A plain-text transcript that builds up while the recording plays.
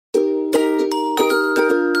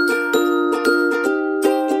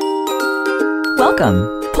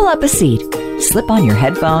Welcome. Pull up a seat, slip on your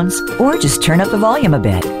headphones, or just turn up the volume a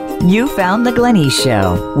bit. You found The Glenyce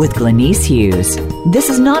Show with Glenyce Hughes. This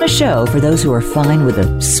is not a show for those who are fine with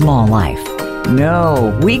a small life.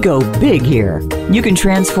 No, we go big here. You can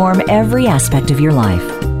transform every aspect of your life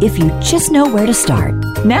if you just know where to start.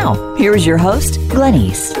 Now, here's your host,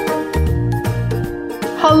 Glenyce.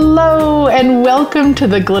 Hello and welcome to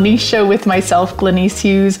The Glenyce Show with myself, Glenyce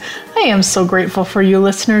Hughes. I am so grateful for you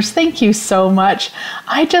listeners. Thank you so much.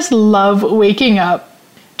 I just love waking up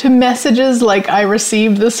to messages like I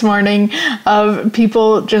received this morning of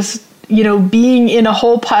people just, being in a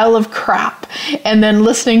whole pile of crap and then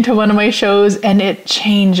listening to one of my shows and it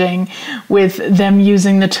changing with them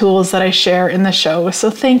using the tools that I share in the show.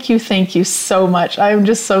 So thank you so much. I'm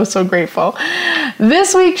just so grateful.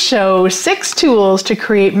 This week's show, 6 tools to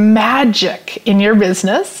create magic in your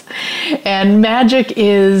business. And magic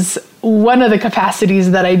is one of the capacities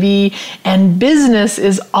that I be, and business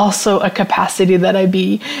is also a capacity that I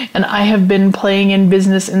be. And I have been playing in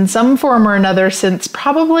business in some form or another since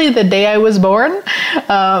probably the day I was born.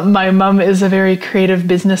 My mom is a very creative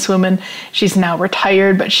businesswoman. She's now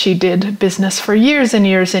retired, but she did business for years and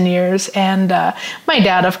years and years. And my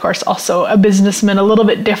dad, of course, also a businessman, a little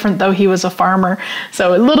bit different though. He was a farmer.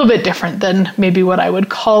 So a little bit different than maybe what I would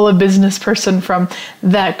call a business person from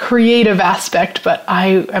that creative aspect. But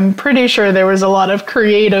I am pretty sure there was a lot of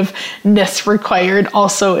creativeness required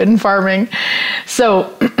also in farming.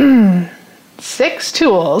 So 6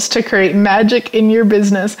 tools to create magic in your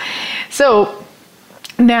business. So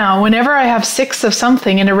now, whenever I have 6 of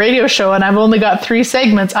something in a radio show and I've only got 3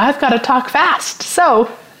 segments, I've got to talk fast. So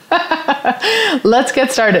let's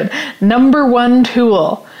get started. Number 1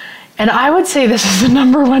 tool, and I would say this is the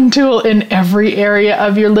number 1 tool in every area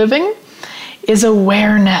of your living, is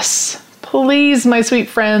awareness. Please, my sweet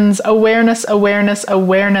friends, awareness.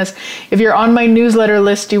 If you're on my newsletter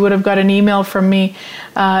list, you would have got an email from me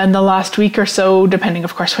in the last week or so, depending,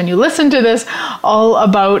 of course, when you listen to this, all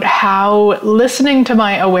about how listening to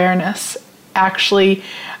my awareness actually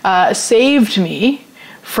saved me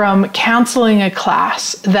from canceling a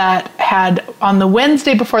class that had, on the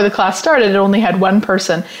Wednesday before the class started, it only had 1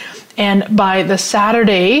 person. And by the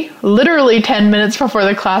Saturday, literally 10 minutes before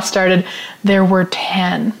the class started, there were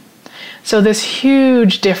 10. So this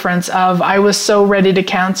huge difference of I was so ready to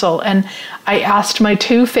cancel, and I asked my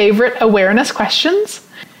 2 favorite awareness questions.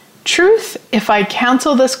 Truth, if I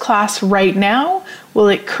cancel this class right now, will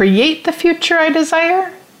it create the future I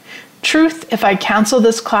desire? Truth, if I cancel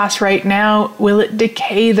this class right now, will it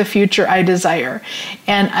decay the future I desire?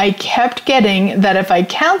 And I kept getting that if I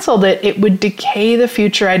canceled it, it would decay the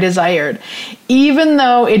future I desired, even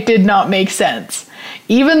though it did not make sense.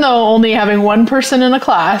 Even though only having 1 person in a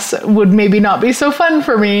class would maybe not be so fun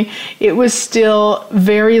for me, it was still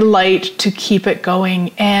very light to keep it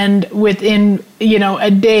going. And within,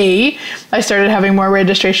 a day, I started having more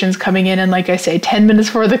registrations coming in. And like I say, 10 minutes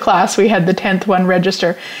before the class, we had the 10th one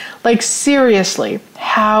register. Like, seriously,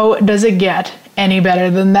 how does it get any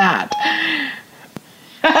better than that?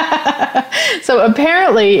 So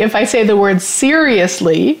apparently, if I say the word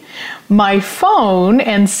seriously, my phone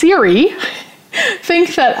and Siri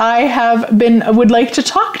think that I would like to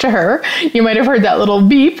talk to her. You might have heard that little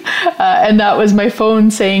beep, and that was my phone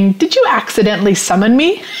saying, "Did you accidentally summon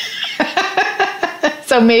me?"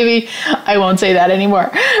 So maybe I won't say that anymore.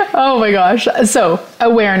 Oh my gosh. So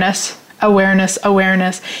awareness.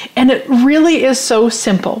 And it really is so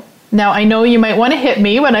simple. Now, I know you might want to hit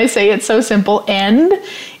me when I say it's so simple, and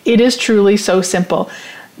it is truly so simple.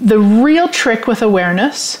 The real trick with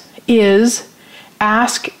awareness is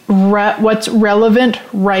ask what's relevant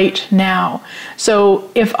right now.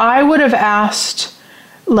 So if I would have asked,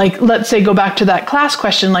 like, let's say, go back to that class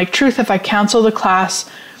question, like, truth, if I cancel the class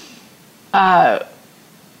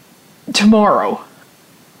tomorrow,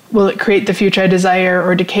 will it create the future I desire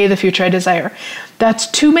or decay the future I desire? That's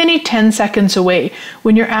too many 10 seconds away.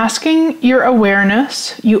 When you're asking your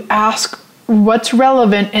awareness, you ask what's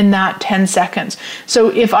relevant in that 10 seconds. So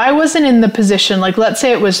if I wasn't in the position, like let's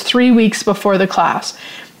say it was 3 weeks before the class,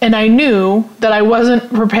 and I knew that I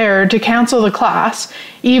wasn't prepared to cancel the class,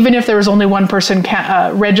 even if there was only 1 person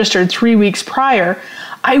registered 3 weeks prior,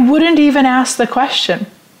 I wouldn't even ask the question,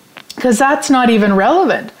 because that's not even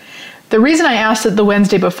relevant. The reason I asked it the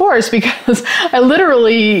Wednesday before is because I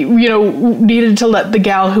literally, needed to let the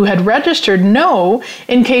gal who had registered know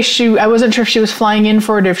in case I wasn't sure if she was flying in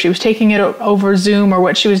for it or if she was taking it over Zoom or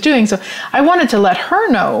what she was doing. So I wanted to let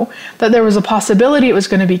her know that there was a possibility it was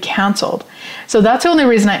going to be canceled. So that's the only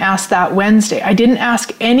reason I asked that Wednesday. I didn't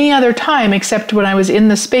ask any other time except when I was in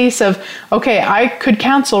the space of, okay, I could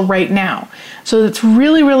cancel right now. So it's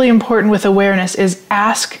really, really important with awareness is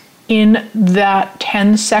ask in that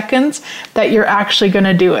 10 seconds that you're actually going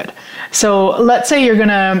to do it. So let's say you're going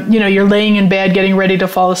to, you're laying in bed getting ready to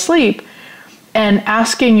fall asleep and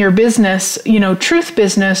asking your business, truth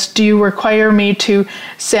business, do you require me to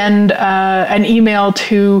send an email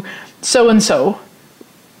to so-and-so?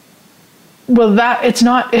 Well, it's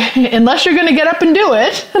not, unless you're going to get up and do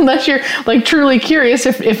it, unless you're like truly curious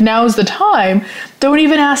if now's the time, don't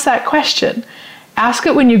even ask that question. Ask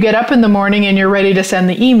it when you get up in the morning and you're ready to send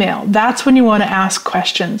the email. That's when you want to ask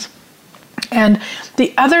questions. And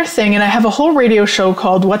the other thing, and I have a whole radio show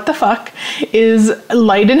called What the Fuck, is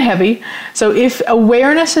light and heavy. So if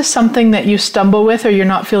awareness is something that you stumble with or you're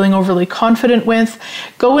not feeling overly confident with,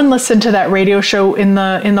 go and listen to that radio show. In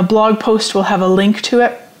the blog post, we'll have a link to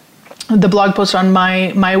it. The blog post on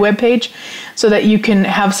my webpage so that you can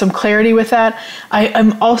have some clarity with that.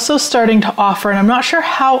 I'm also starting to offer, and I'm not sure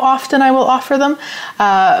how often I will offer them,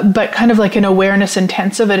 but kind of like an awareness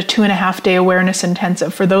intensive, at a 2.5-day awareness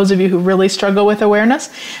intensive for those of you who really struggle with awareness.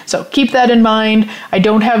 So keep that in mind. I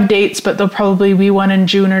don't have dates, but there'll probably be one in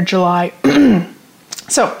June or July.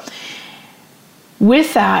 So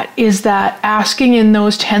with that is that asking in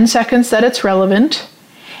those 10 seconds that it's relevant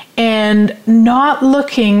and not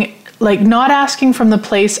asking from the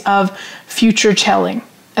place of future telling.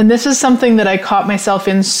 And this is something that I caught myself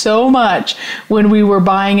in so much when we were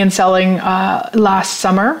buying and selling last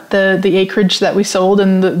summer, the acreage that we sold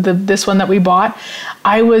and this one that we bought.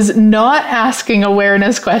 I was not asking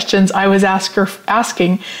awareness questions. I was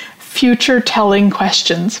asking future telling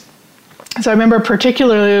questions. So I remember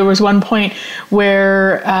particularly there was one point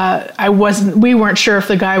where we weren't sure if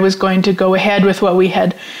the guy was going to go ahead with what we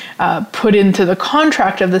had put into the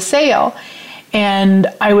contract of the sale. And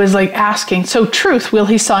I was like asking, so truth, will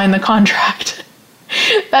he sign the contract?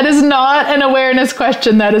 That is not an awareness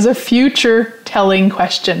question. That is a future telling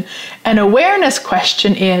question. An awareness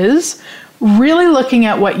question is really looking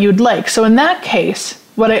at what you'd like. So in that case,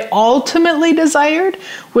 what I ultimately desired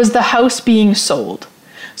was the house being sold.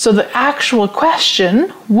 So the actual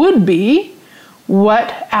question would be, what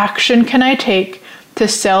action can I take to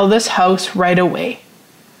sell this house right away?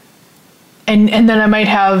 And then I might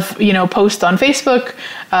have, post on Facebook,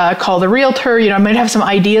 call the realtor, I might have some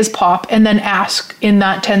ideas pop and then ask in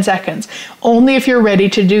that 10 seconds, only if you're ready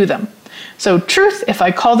to do them. So truth, if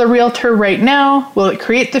I call the realtor right now, will it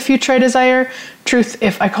create the future I desire? Truth,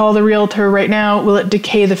 if I call the realtor right now, will it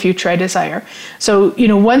decay the future I desire? So,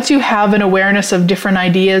 once you have an awareness of different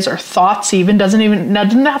ideas or thoughts, doesn't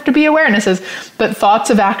have to be awarenesses, but thoughts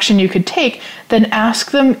of action you could take, then ask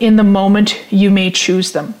them in the moment you may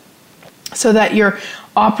choose them. So that you're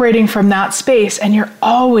operating from that space and you're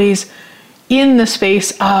always in the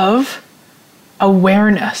space of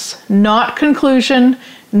awareness, not conclusion,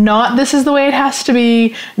 not this is the way it has to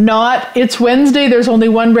be, not it's Wednesday, there's only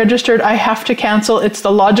one registered, I have to cancel, it's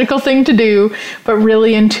the logical thing to do, but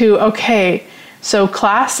really into, okay, so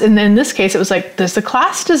class, and in this case it was like, does the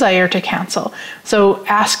class desire to cancel? So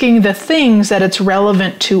asking the things that it's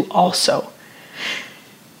relevant to also.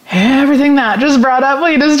 Everything that just brought up,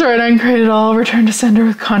 we destroyed, uncreate it all, return to sender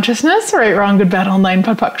with consciousness, right, wrong, good, bad, online,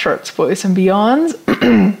 POD, POC, shorts, boys, and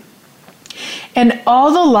beyonds. And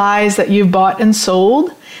all the lies that you've bought and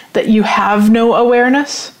sold, that you have no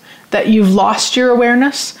awareness, that you've lost your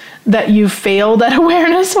awareness, that you've failed at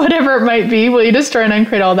awareness, whatever it might be, will you destroy and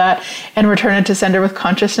uncreate all that and return it to sender with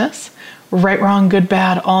consciousness? Right, wrong, good,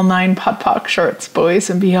 bad, all 9 POD, POC, shorts, boys,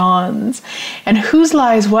 and beyonds. And whose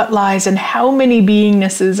lies, what lies, and how many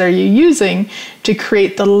beingnesses are you using to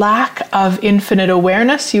create the lack of infinite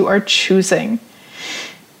awareness you are choosing?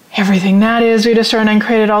 Everything that is, we destroy and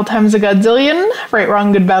uncreate at all times a godzillion. Right,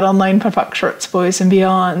 wrong, good, bad, all 9 POD, POC, shorts, boys, and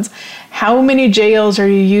beyonds. How many jails are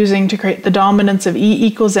you using to create the dominance of E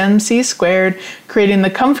equals MC squared, creating the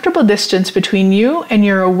comfortable distance between you and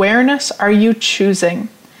your awareness are you choosing?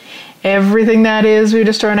 Everything that is, we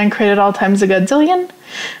destroy and uncreate at all times a godzillion.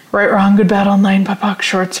 Right, wrong, good, bad, all 9 POD, POC,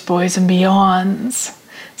 shorts, boys, and beyonds.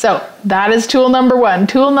 So that is tool number 1.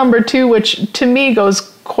 Tool number 2, which to me goes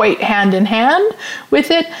quite hand in hand with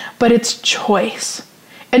it, but it's choice.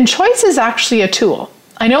 And choice is actually a tool.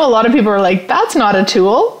 I know a lot of people are like, that's not a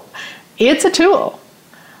tool. It's a tool.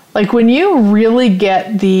 Like when you really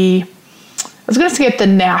get the was going to say get the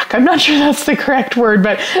knack. I'm not sure that's the correct word,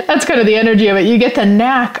 but that's kind of the energy of it. You get the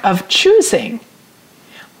knack of choosing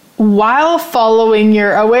while following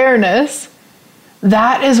your awareness.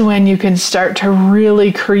 That is when you can start to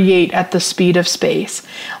really create at the speed of space.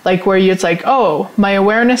 Like where it's like, oh, my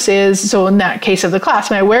awareness is, so in that case of the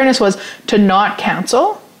class, my awareness was to not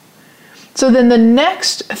cancel. So then the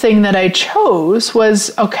next thing that I chose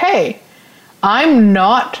was, okay, I'm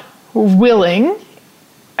not willing,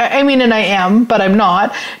 and I am, but I'm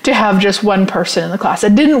not, to have just one person in the class.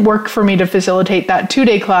 It didn't work for me to facilitate that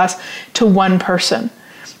 2-day class to one person.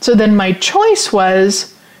 So then my choice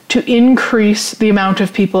was to increase the amount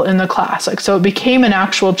of people in the class. So it became an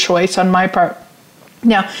actual choice on my part.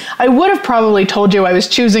 Now, I would have probably told you I was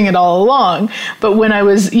choosing it all along, but when I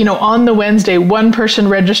was, on the Wednesday, one person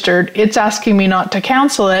registered, it's asking me not to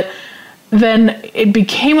cancel it, then it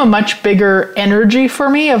became a much bigger energy for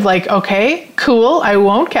me of like, okay, cool, I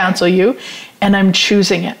won't cancel you, and I'm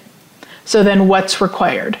choosing it. So then what's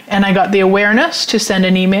required? And I got the awareness to send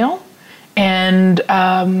an email, and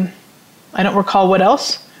I don't recall what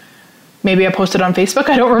else. Maybe I posted on Facebook,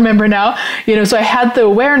 I don't remember now. So I had the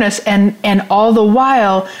awareness and all the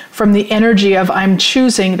while from the energy of I'm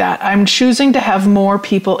choosing that. I'm choosing to have more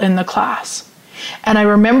people in the class. And I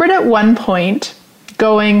remembered at one point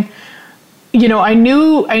going, I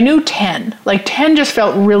knew 10. Like 10 just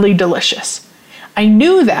felt really delicious. I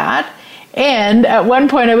knew that. And at one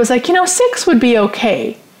point I was like, 6 would be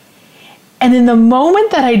okay. And in the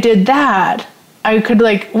moment that I did that, I could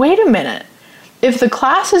wait a minute. If the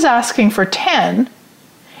class is asking for 10,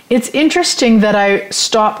 it's interesting that I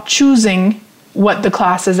stopped choosing what the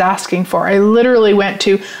class is asking for. I literally went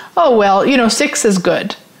to, 6 is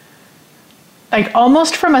good.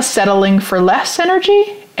 Almost from a settling for less energy,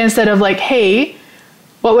 instead of hey,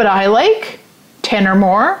 what would I like? 10 or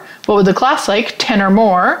more. What would the class like? 10 or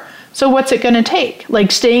more. So what's it going to take?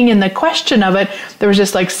 Staying in the question of it, there was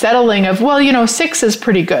just settling of, 6 is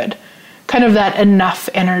pretty good. Kind of that enough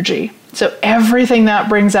energy. So everything that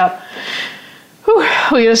brings up,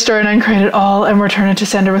 we just store and uncreate it all and return it to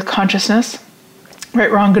sender with consciousness.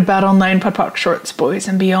 Right, wrong, good, bad, all 9, POD, shorts, boys,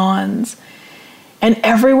 and beyonds. And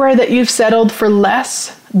everywhere that you've settled for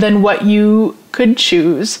less than what you could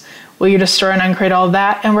choose, will you just store and uncreate all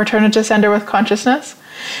that and return it to sender with consciousness?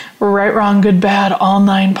 Right, wrong, good, bad, all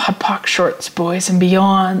 9, POD, shorts, boys, and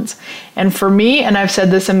beyonds. And for me, and I've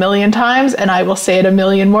said this a million times, and I will say it a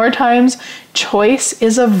million more times, choice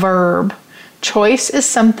is a verb. Choice is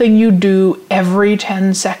something you do every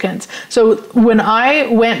 10 seconds. So when I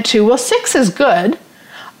went to, 6 is good,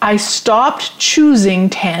 I stopped choosing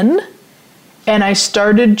 10 and I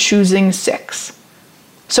started choosing 6.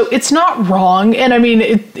 So it's not wrong. And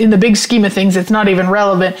in the big scheme of things, it's not even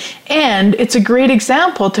relevant. And it's a great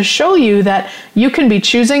example to show you that you can be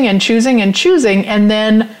choosing and choosing and choosing and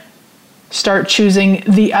then start choosing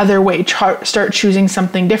the other way, start choosing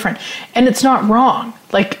something different. And it's not wrong.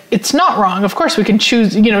 It's not wrong. Of course, we can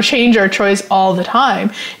choose, change our choice all the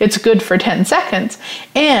time. It's good for 10 seconds.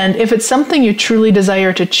 And if it's something you truly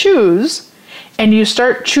desire to choose and you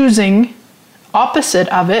start choosing opposite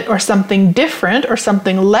of it or something different or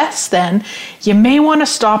something less than, you may want to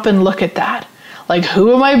stop and look at that.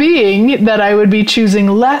 Who am I being that I would be choosing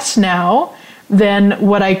less now than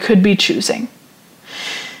what I could be choosing?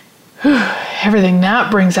 Everything that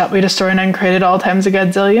brings up, we destroy and uncreate at all times a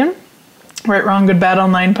godzillion. Right, wrong, good, bad, all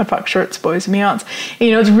 9, POD, shorts, boys, and beyonds.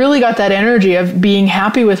 It's really got that energy of being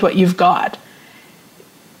happy with what you've got,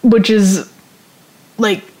 which is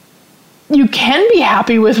you can be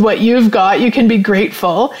happy with what you've got, you can be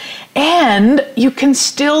grateful, and you can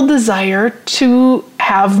still desire to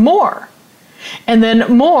have more. And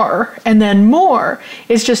then more, and then more.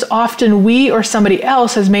 It's just often we or somebody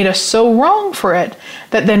else has made us so wrong for it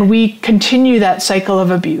that then we continue that cycle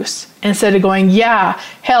of abuse. Instead of going,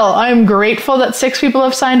 hell, I'm grateful that 6 people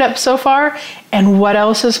have signed up so far, and what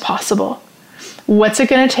else is possible? What's it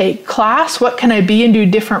going to take? Class, what can I be and do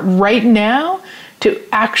different right now to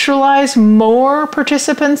actualize more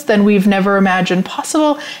participants than we've never imagined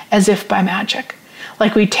possible, as if by magic?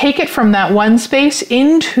 We take it from that one space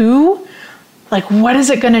into what is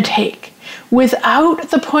it going to take? Without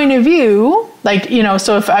the point of view,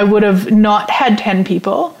 so if I would have not had 10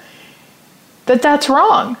 people, that's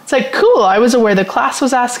wrong. It's cool, I was aware the class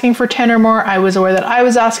was asking for 10 or more, I was aware that I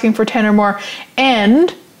was asking for 10 or more,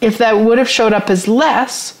 and if that would have showed up as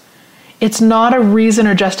less, it's not a reason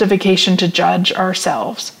or justification to judge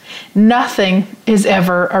ourselves. Nothing is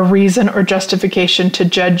ever a reason or justification to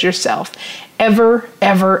judge yourself. Ever,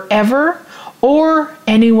 ever, ever, or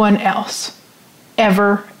anyone else.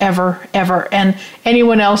 Ever, ever, ever. And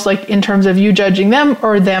anyone else, like in terms of you judging them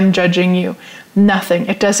or them judging you. Nothing.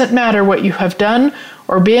 It doesn't matter what you have done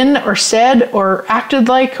or been or said or acted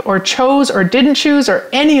like or chose or didn't choose or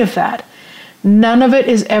any of that. None of it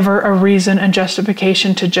is ever a reason and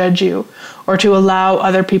justification to judge you or to allow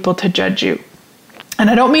other people to judge you.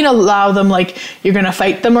 And I don't mean allow them like you're going to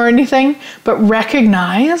fight them or anything, but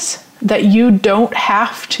recognize that you don't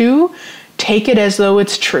have to take it as though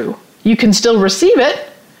it's true. You can still receive it,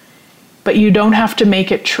 but you don't have to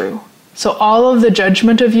make it true. So all of the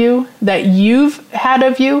judgment of you that you've had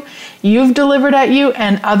of you, you've delivered at you,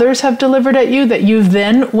 and others have delivered at you, that you've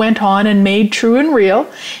then went on and made true and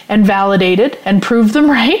real and validated and proved them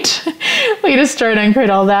right. We destroy and uncreate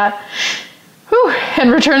all that. Whew.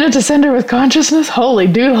 And return it to sender with consciousness. Holy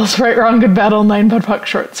doodles. Right, wrong, good, bad, all nine, POD, POC,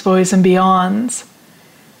 shorts, boys, and beyonds.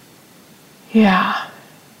 Yeah.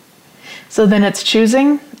 So then it's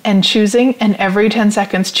choosing and every 10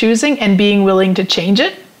 seconds choosing and being willing to change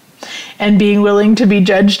it and being willing to be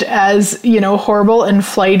judged as, horrible and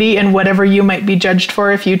flighty and whatever you might be judged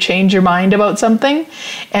for if you change your mind about something,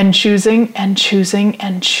 and choosing and choosing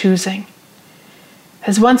and choosing.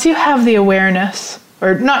 Because once you have the awareness,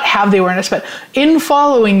 or not have the awareness, but in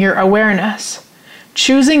following your awareness,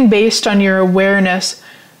 choosing based on your awareness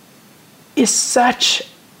is such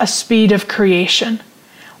a speed of creation.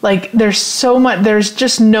 Like there's so much, there's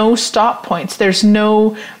just no stop points. There's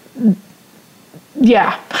no,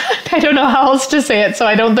 I don't know how else to say it, so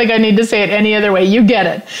I don't think I need to say it any other way. You get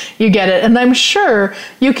it. And I'm sure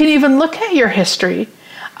you can even look at your history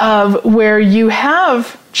of where you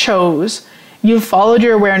have you've followed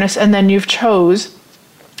your awareness and then you've chose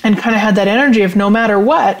and kind of had that energy of no matter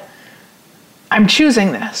what, I'm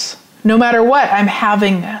choosing this. No matter what, I'm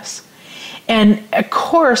having this. And of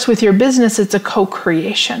course, with your business, it's a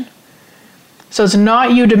co-creation. So it's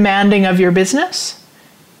not you demanding of your business.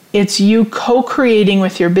 It's you co-creating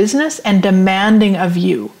with your business and demanding of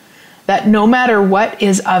you that no matter what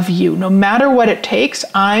is of you, no matter what it takes,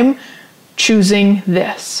 I'm choosing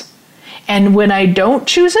this. And when I don't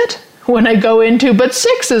choose it, when I go into, but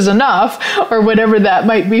 6 is enough, or whatever that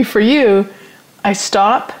might be for you, I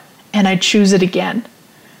stop and I choose it again.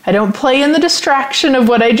 I don't play in the distraction of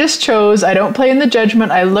what I just chose. I don't play in the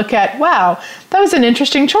judgment. I look at, wow, that was an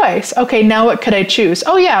interesting choice. Okay, now what could I choose?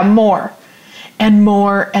 Oh yeah, more and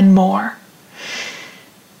more and more.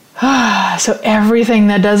 So everything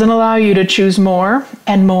that doesn't allow you to choose more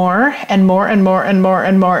and more and more and more and more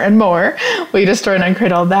and more and more, we destroy and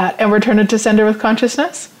uncreate all that and return it to sender with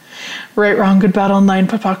consciousness. Right, wrong, good, bad, all nine,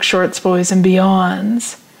 POD, POC, shorts, boys, and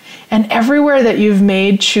beyonds. And everywhere that you've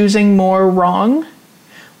made choosing more wrong,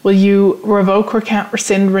 will you revoke, recant,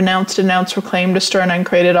 rescind, renounce, denounce, reclaim, destroy, and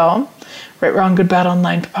uncreate it all? Right, wrong, good, bad,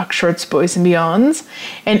 online, POC, shorts, boys, and beyonds.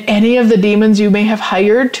 And any of the demons you may have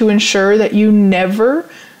hired to ensure that you never,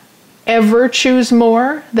 ever choose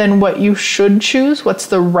more than what you should choose, what's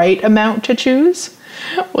the right amount to choose?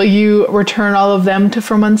 Will you return all of them to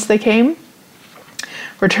from whence they came?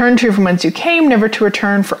 Return to from whence you came, never to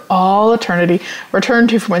return for all eternity. Return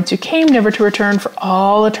to from whence you came, never to return for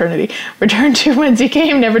all eternity. Return to whence you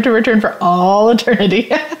came, never to return for all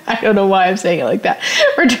eternity. I don't know why I'm saying it like that.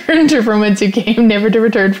 Return to from whence you came, never to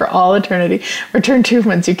return for all eternity. Return to from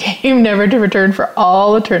whence you came, never to return for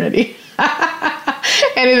all eternity.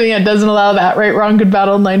 Anything that doesn't allow that, right, wrong, good, bad,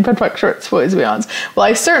 all nine, POD, POC, shorts, boys, beyonds. Well,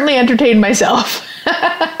 I certainly entertained myself.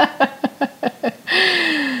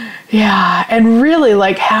 Yeah, and really,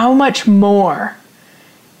 like, how much more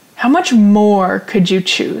could you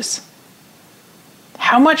choose?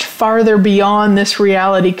 How much farther beyond this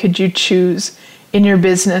reality could you choose in your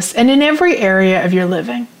business and in every area of your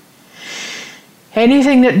living?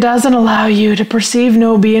 Anything that doesn't allow you to perceive,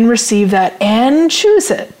 know, be, and receive that and choose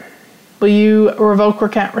it, will you revoke,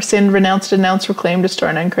 recant, rescind, renounce, denounce, reclaim, destroy,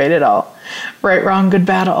 and uncreate it all? Right, wrong, good,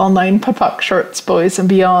 bad, all nine, POD, POC, shorts, boys, and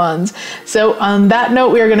beyonds. So on that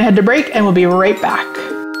note, we are going to head to break and we'll be right back.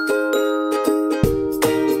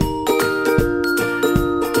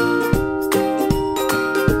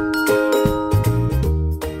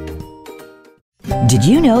 Did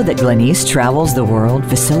you know that Glenyce travels the world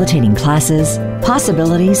facilitating classes,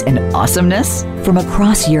 possibilities, and awesomeness from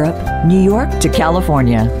across Europe, New York to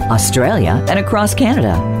California, Australia, and across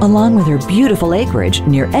Canada, along with her beautiful acreage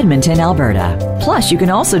near Edmonton, Alberta. Plus, you can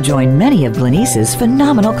also join many of Glenyce's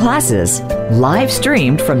phenomenal classes, live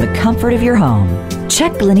streamed from the comfort of your home.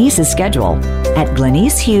 Check Glenyce's schedule at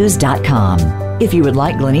GlenyceHughes.com. If you would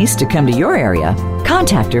like Glenyce to come to your area,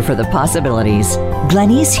 contact her for the possibilities.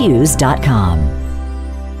 GlenyceHughes.com.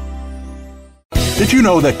 Did you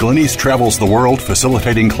know that Glenyce travels the world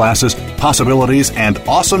facilitating classes, possibilities, and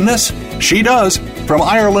awesomeness? She does. From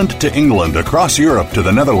Ireland to England, across Europe to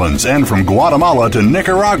the Netherlands, and from Guatemala to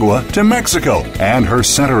Nicaragua to Mexico, and her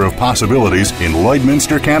Center of Possibilities in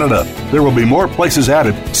Lloydminster, Canada. There will be more places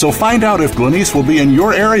added, so find out if Glenyce will be in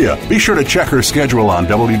your area. Be sure to check her schedule on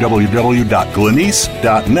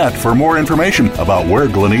www.glenyce.net for more information about where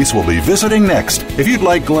Glenyce will be visiting next. If you'd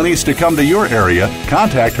like Glenyce to come to your area,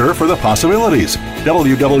 contact her for the possibilities.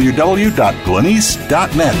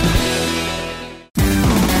 www.glenyce.net.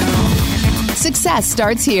 Success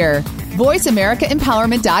starts here.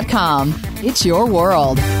 VoiceAmericaEmpowerment.com. It's your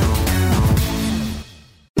world.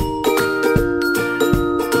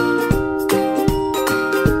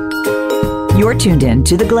 You're tuned in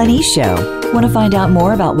to The Glenyce Show. Want to find out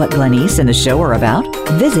more about what Glenyce and the show are about?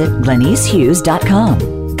 Visit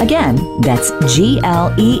GlenyceHughes.com. Again, that's GLENYCE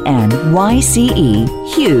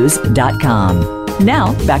Hughes.com.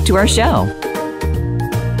 Now, back to our show.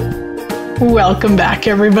 Welcome back,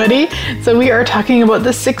 everybody. So we are talking about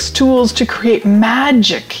the 6 tools to create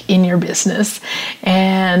magic in your business.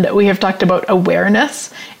 And we have talked about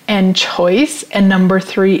awareness and choice. And number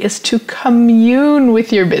 3 is to commune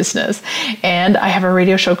with your business. And I have a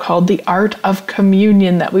radio show called The Art of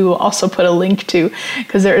Communion that we will also put a link to,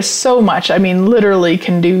 because there is so much. I mean, literally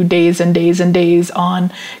can do days and days and days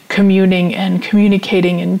on communing and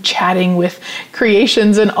communicating and chatting with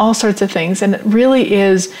creations and all sorts of things. And it really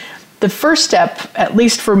is the first step, at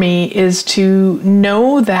least for me, is to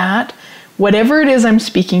know that whatever it is I'm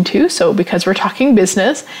speaking to, so because we're talking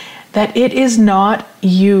business, that it is not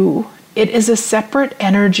you. It is a separate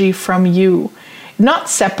energy from you. Not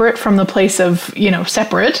separate from the place of,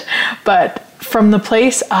 separate, but from the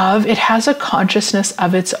place of it has a consciousness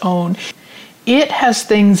of its own. It has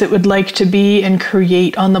things it would like to be and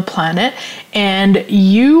create on the planet, and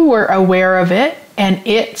you were aware of it, and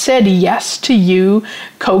it said yes to you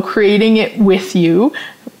co-creating it with you,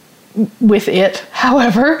 with it,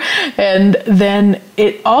 however. And then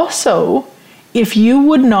it also, if you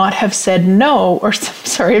would not have said no,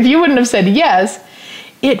 if you wouldn't have said yes,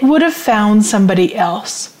 it would have found somebody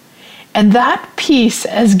else. And that piece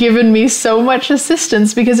has given me so much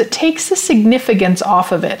assistance because it takes the significance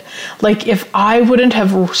off of it. Like if I wouldn't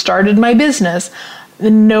have started my business,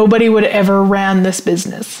 then nobody would have ever ran this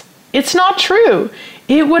business. It's not true.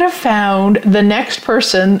 It would have found the next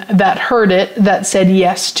person that heard it that said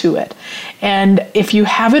yes to it. And if you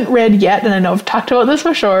haven't read yet, and I know I've talked about this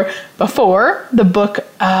before, the book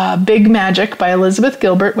Big Magic by Elizabeth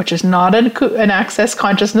Gilbert, which is not an Access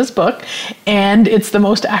Consciousness book, and it's the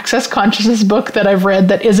most Access Consciousness book that I've read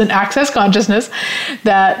that isn't Access Consciousness,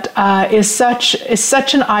 that is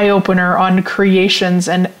such an eye-opener on creations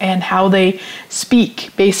and how they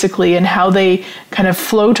speak, basically, and how they kind of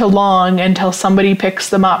float along until somebody picks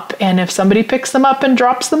them up. And if somebody picks them up and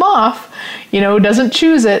drops them off, doesn't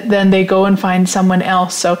choose it, then they go and find someone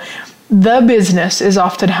else. So the business is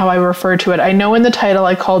often how I refer to it. I know in the title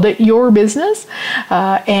I called it Your Business,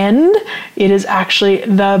 and it is actually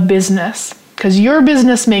the business, because your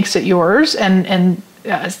business makes it yours and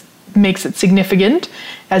makes it significant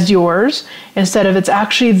as yours, instead of it's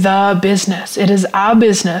actually the business. It is a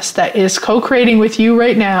business that is co-creating with you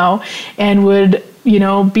right now and would,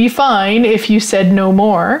 be fine if you said no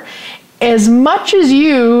more, as much as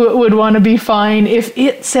you would want to be fine if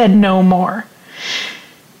it said no more.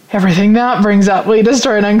 Everything that brings up, will you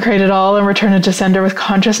destroy and uncreate it all and return it to sender with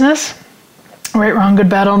consciousness? Right, wrong, good,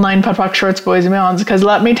 bad, all 9, pot, pock, shorts, boys, and beyonds. Because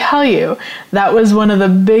let me tell you, that was one of the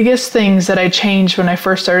biggest things that I changed when I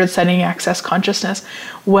first started studying Access Consciousness,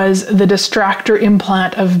 was the distractor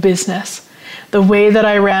implant of business. The way that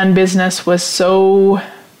I ran business was so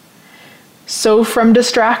from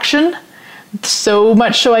distraction, so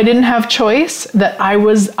much so I didn't have choice, that I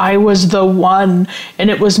was the one, and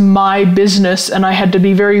it was my business, and I had to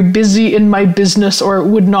be very busy in my business or it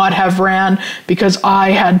would not have ran, because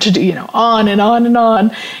I had to do, on and on and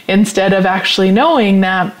on, instead of actually knowing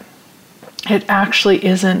that it actually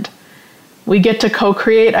isn't. We get to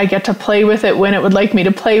co-create. I get to play with it when it would like me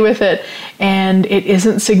to play with it, and it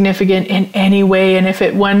isn't significant in any way. And if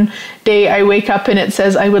it one day I wake up and it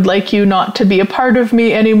says, I would like you not to be a part of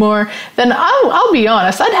me anymore, then I'll be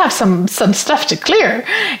honest, I'd have some stuff to clear,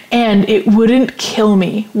 and it wouldn't kill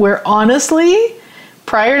me. Where honestly,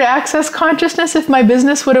 prior to Access Consciousness, if my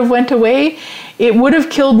business would have went away, it would have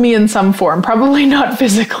killed me in some form, probably not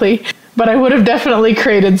physically, but I would have definitely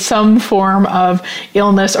created some form of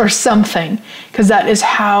illness or something, because that is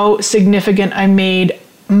how significant I made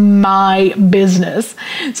my business.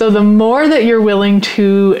 So the more that you're willing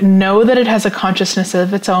to know that it has a consciousness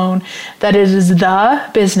of its own, that it is the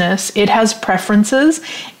business, it has preferences,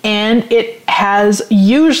 and it has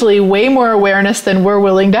usually way more awareness than we're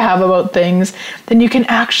willing to have about things, then you can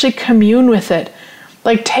actually commune with it.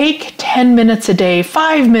 Like take 10 minutes a day,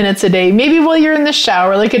 5 minutes a day, maybe while you're in the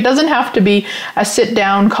shower. Like it doesn't have to be a sit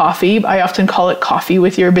down coffee. I often call it coffee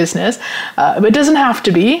with your business, but it doesn't have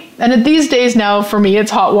to be. And these days now for me, it's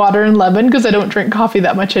hot water and lemon because I don't drink coffee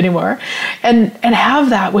that much anymore. And have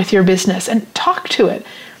that with your business and talk to it.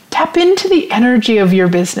 Tap into the energy of your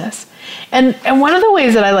business. And one of the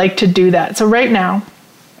ways that I like to do that, so right now,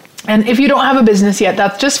 and if you don't have a business yet,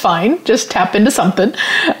 that's just fine. Just tap into something,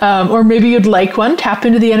 or maybe you'd like one. Tap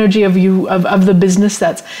into the energy of you of the business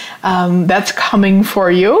that's coming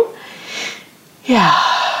for you. Yeah,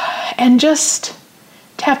 and just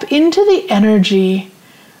tap into the energy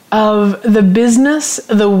of the business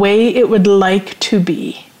the way it would like to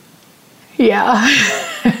be. Yeah.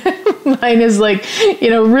 Mine is like,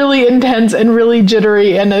 really intense and really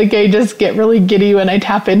jittery, and like I just get really giddy when I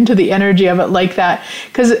tap into the energy of it like that.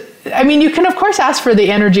 Because you can of course ask for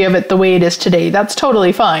the energy of it the way it is today. That's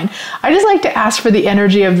totally fine. I just like to ask for the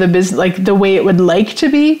energy of the business, like the way it would like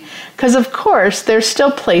to be. Because of course, there's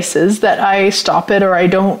still places that I stop it, or I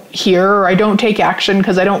don't hear, or I don't take action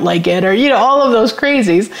because I don't like it, or all of those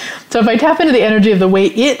crazies. So if I tap into the energy of the way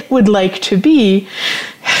it would like to be,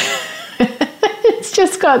 it's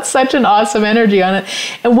just got such an awesome energy on it.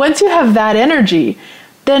 And once you have that energy,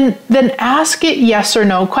 then ask it yes or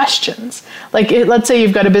no questions. Like let's say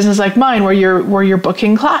you've got a business like mine where you're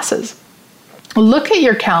booking classes. Look at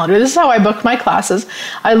your calendar. This is how I book my classes.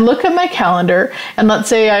 I look at my calendar, and let's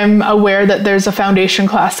say I'm aware that there's a foundation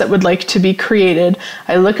class that would like to be created.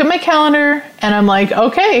 I look at my calendar and I'm like,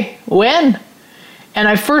 okay, when? And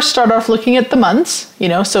I first start off looking at the months,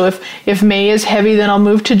 so if May is heavy, then I'll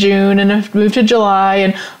move to June, and move to July,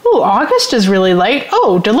 and August is really light.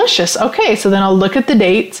 Oh, delicious. Okay, so then I'll look at the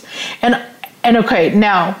dates, and okay,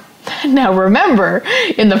 now remember,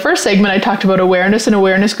 in the first segment I talked about awareness and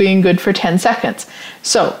awareness being good for 10 seconds.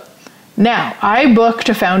 So now I booked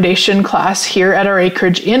a foundation class here at our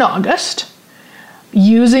acreage in August,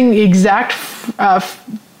 using the exact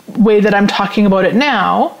way that I'm talking about it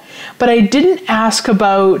now. But I didn't ask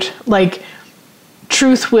about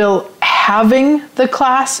truth will having the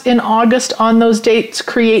class in August on those dates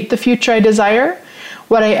create the future I desire.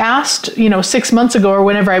 What I asked, 6 months ago or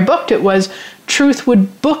whenever I booked it was, truth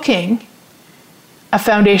would booking a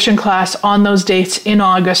foundation class on those dates in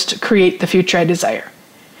August create the future I desire.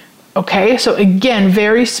 Okay, so again,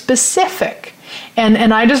 very specific.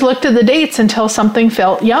 And I just looked at the dates until something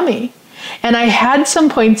felt yummy. And I had some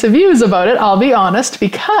points of views about it, I'll be honest,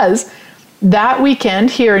 because that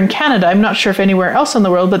weekend here in Canada, I'm not sure if anywhere else in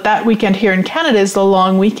the world, but that weekend here in Canada is the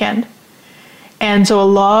long weekend. And so a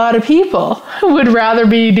lot of people would rather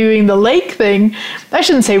be doing the lake thing. I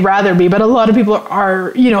shouldn't say rather be, but a lot of people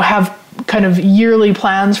are, have kind of yearly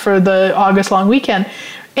plans for the August long weekend.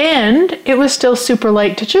 And it was still super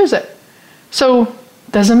light to choose it. So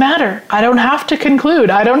doesn't matter. I don't have to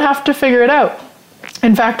conclude. I don't have to figure it out.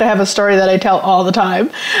 In fact, I have a story that I tell all the time,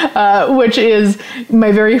 which is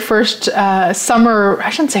my very first summer, I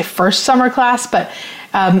shouldn't say first summer class, but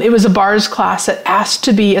it was a bars class that asked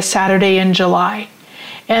to be a Saturday in July.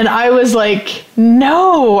 And I was like,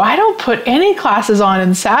 no, I don't put any classes on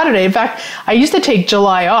in Saturday. In fact, I used to take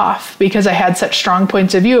July off because I had such strong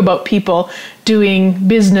points of view about people doing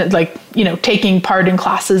business, taking part in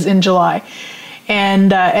classes in July.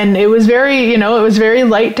 And it was very, it was very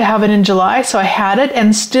light to have it in July, so I had it,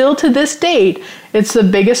 and still to this date, it's the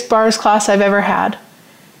biggest bars class I've ever had.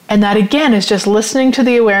 And that again is just listening to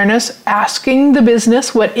the awareness, asking the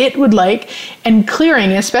business what it would like, and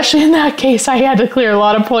clearing, especially in that case, I had to clear a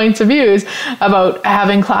lot of points of views about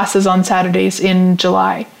having classes on Saturdays in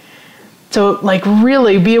July. So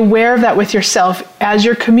really be aware of that with yourself as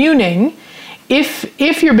you're communing.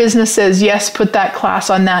 If your business says, yes, put that class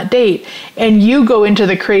on that date, and you go into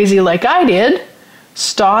the crazy like I did,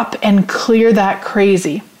 stop and clear that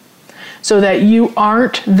crazy so that you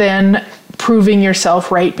aren't then proving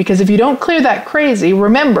yourself right. Because if you don't clear that crazy,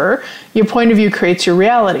 remember, your point of view creates your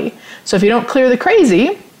reality. So if you don't clear the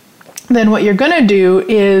crazy, then what you're going to do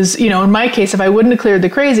is, in my case, if I wouldn't have cleared the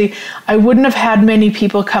crazy, I wouldn't have had many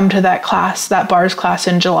people come to that class, that bars class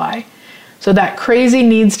in July. So that crazy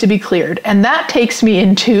needs to be cleared. And that takes me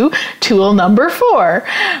into tool number 4,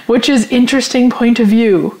 which is interesting point of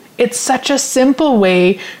view. It's such a simple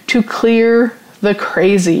way to clear the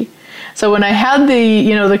crazy. So when I had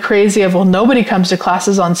the crazy of, well, nobody comes to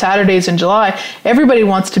classes on Saturdays in July. Everybody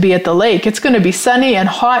wants to be at the lake. It's going to be sunny and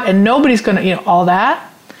hot and nobody's going to, all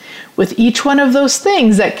that. With each one of those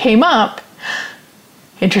things that came up,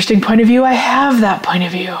 interesting point of view, I have that point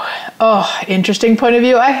of view. Oh, interesting point of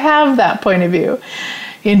view, I have that point of view.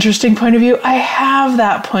 Interesting point of view, I have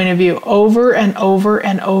that point of view over and over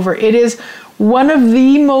and over. It is one of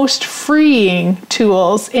the most freeing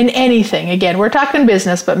tools in anything. Again, we're talking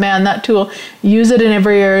business, but man, that tool, use it in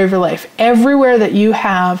every area of your life. Everywhere that you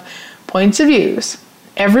have points of views,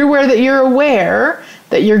 everywhere that you're aware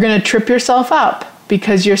that you're going to trip yourself up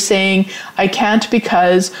because you're saying, I can't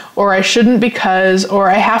because, or I shouldn't because,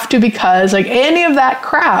 or I have to because, like any of that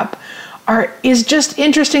crap is just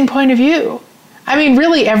interesting point of view. I mean,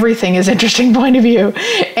 really everything is interesting point of view.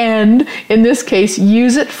 And in this case,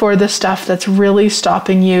 use it for the stuff that's really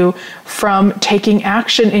stopping you from taking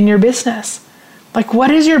action in your business. Like, what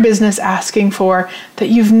is your business asking for that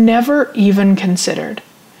you've never even considered?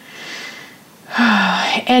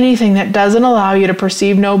 Anything that doesn't allow you to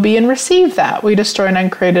perceive, know, be, and receive that. We destroy and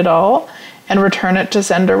uncreate it all and return it to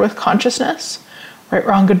sender with consciousness. Right,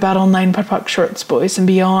 wrong, good, bad, online, putt, puck, shorts, boys, and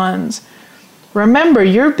beyonds. Remember,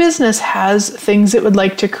 your business has things it would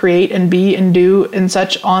like to create and be and do and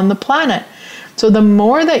such on the planet. So the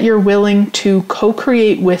more that you're willing to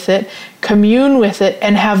co-create with it, commune with it,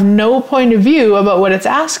 and have no point of view about what it's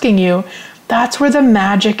asking you, that's where the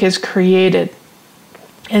magic is created.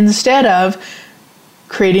 Instead of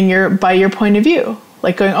creating by your point of view.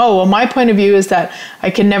 Like going, oh, well, my point of view is that I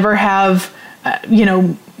can never have,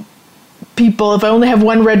 people, if I only have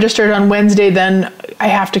one registered on Wednesday, then I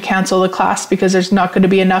have to cancel the class because there's not going to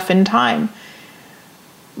be enough in time.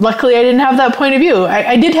 Luckily, I didn't have that point of view.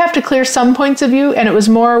 I did have to clear some points of view, and it was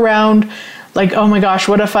more around like, oh my gosh,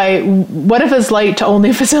 what if it's light to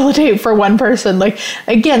only facilitate for one person? Like,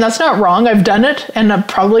 again, that's not wrong. I've done it, and I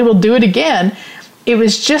probably will do it again. It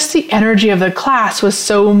was just the energy of the class was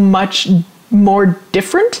so much more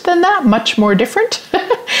different than that, much more different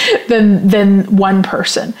than one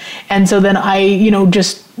person. And so then I,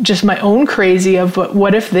 just my own crazy of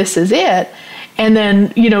what if this is it? And then,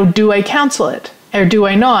 do I cancel it or do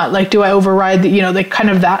I not? Like, do I override the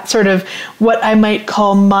kind of that sort of what I might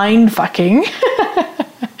call mind fucking?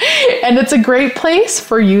 And it's a great place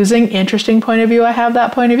for using interesting point of view. I have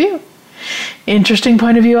that point of view. Interesting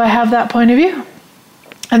point of view. I have that point of view.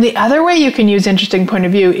 And the other way you can use interesting point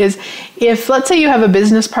of view is if, let's say you have a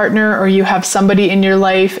business partner or you have somebody in your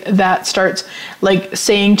life that starts like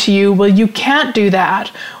saying to you, well, you can't do that,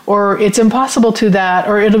 or it's impossible to that,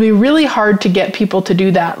 or it'll be really hard to get people to do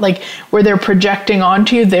that, like where they're projecting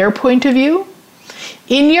onto you their point of view.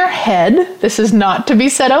 In your head, this is not to be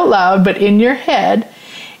said out loud, but in your head,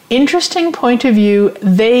 interesting point of view,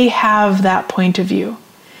 they have that point of view.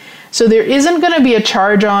 So there isn't going to be a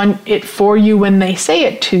charge on it for you when they say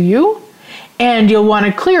it to you, and you'll want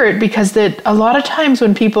to clear it because that a lot of times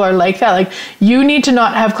when people are like that, like you need to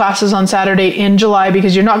not have classes on Saturday in July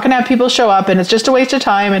because you're not going to have people show up and it's just a waste of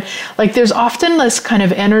time. And like there's often this kind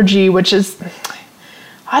of energy, which is,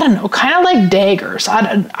 I don't know, kind of like daggers.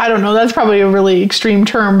 I don't know, that's probably a really extreme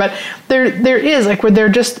term, but there is like where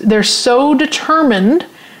they're so determined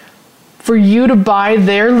for you to buy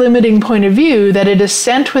their limiting point of view that it is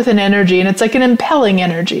sent with an energy, and it's like an impelling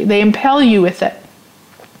energy. They impel you with it.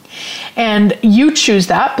 And you choose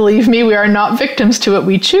that. Believe me, we are not victims to it.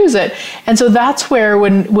 We choose it. And so that's where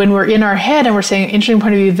when we're in our head and we're saying interesting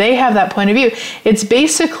point of view, they have that point of view. It's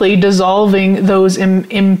basically dissolving those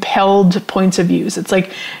impelled points of views. It's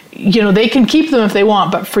like, they can keep them if they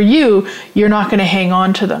want, but for you, you're not going to hang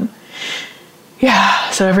on to them. Yeah,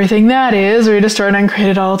 so everything that is, we destroyed and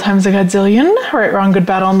uncreated all times a godzillion. Right, wrong, good,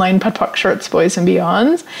 bad, online, putt, puck, shorts, boys, and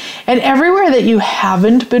beyonds. And everywhere that you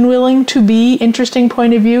haven't been willing to be interesting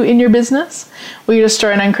point of view in your business, will you destroy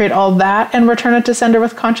and uncreate all that and return it to sender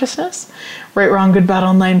with consciousness? Right, wrong, good, bad,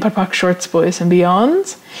 online, putt, puck, shorts, boys, and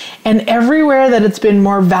beyonds. And everywhere that it's been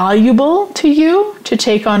more valuable to you to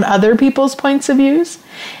take on other people's points of views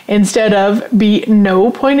instead of be no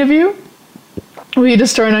point of view, will you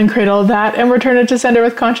destroy and uncreate all that and return it to sender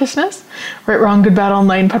with consciousness? Right, wrong, good, bad,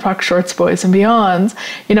 online, putt, puck, shorts, boys, and beyonds.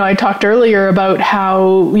 I talked earlier about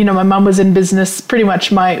how, my mom was in business pretty much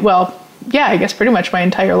pretty much my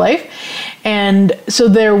entire life. And so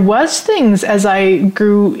there was things as I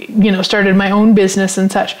grew, started my own business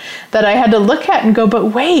and such that I had to look at and go, but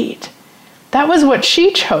wait, that was what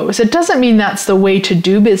she chose. It doesn't mean that's the way to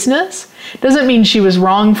do business. It doesn't mean she was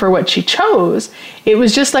wrong for what she chose. It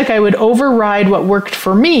was just like I would override what worked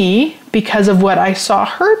for me because of what I saw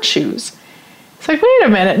her choose. It's like, wait a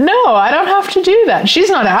minute, no, I don't have to do that. She's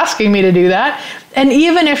not asking me to do that. And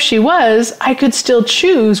even if she was, I could still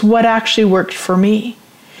choose what actually worked for me.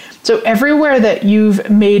 So everywhere that you've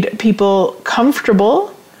made people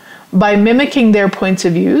comfortable by mimicking their points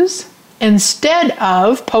of views, instead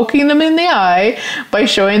of poking them in the eye by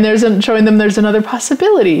showing them there's another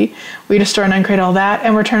possibility, we destroy and uncreate all that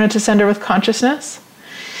and return it to sender with consciousness.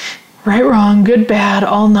 Right, wrong, good, bad,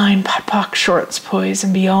 all 9 pot, pock, shorts, poise,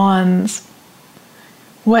 and beyonds.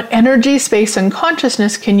 What energy, space, and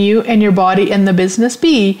consciousness can you and your body and the business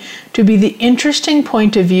be to be the interesting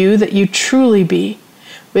point of view that you truly be,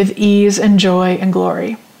 with ease and joy and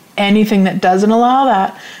glory? Anything that doesn't allow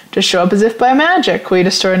that to show up as if by magic, we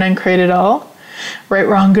destroy and uncreate it all. Right,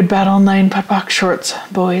 wrong, good, bad, all 9 pot, pock, shorts,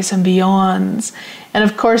 boys, and beyonds. And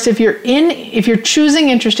of course, if you're choosing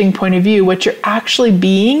interesting point of view, what you're actually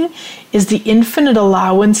being is the infinite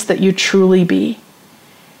allowance that you truly be.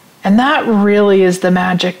 And that really is the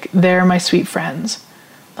magic there, my sweet friends.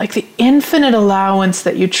 Like the infinite allowance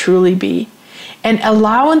that you truly be. And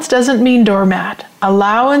allowance doesn't mean doormat.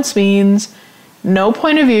 Allowance means no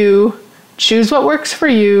point of view, choose what works for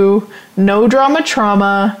you, no drama,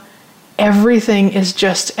 trauma. Everything is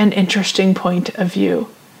just an interesting point of view,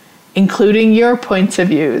 including your points of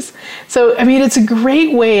views. So, I mean, it's a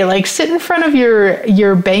great way, like sit in front of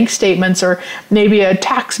your bank statements or maybe a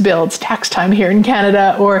tax bill. It's tax time here in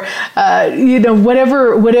Canada, or,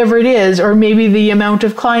 whatever it is, or maybe the amount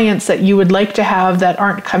of clients that you would like to have that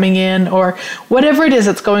aren't coming in, or whatever it is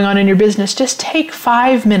that's going on in your business. Just take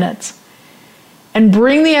 5 minutes and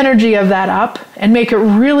bring the energy of that up and make it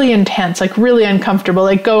really intense, like really uncomfortable.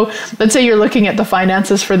 Like let's say you're looking at the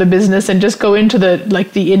finances for the business and just go into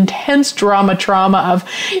the intense trauma of,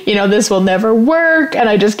 this will never work and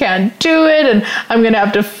I just can't do it and I'm going to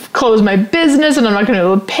have to close my business and I'm not going to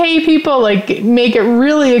be able to pay people. Like make it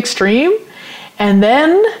really extreme. And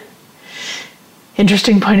then,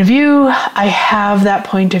 interesting point of view, I have that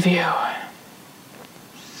point of view.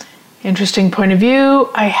 Interesting point of view,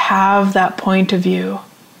 I have that point of view.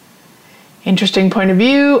 Interesting point of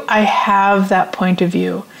view, I have that point of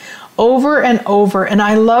view. Over and over. And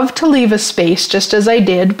I love to leave a space, just as I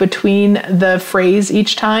did, between the phrase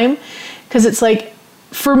each time. Because it's like,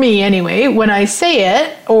 for me anyway, when I say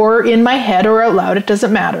it, or in my head or out loud, it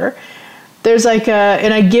doesn't matter. There's like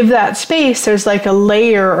and I give that space, there's like a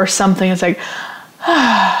layer or something. It's like,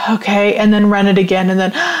 okay, and then run it again, and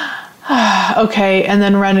then, okay, and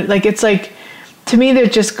then run it. Like, it's like, to me,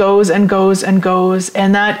 that just goes and goes and goes.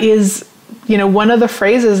 And that is, one of the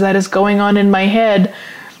phrases that is going on in my head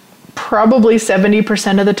probably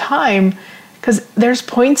 70% of the time, because there's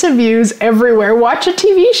points of views everywhere. Watch a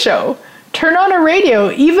TV show, turn on a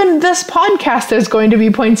radio, even this podcast, there's going to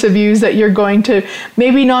be points of views that you're going to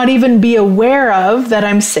maybe not even be aware of that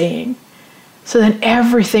I'm saying. So then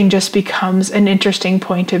everything just becomes an interesting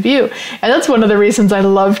point of view. And that's one of the reasons I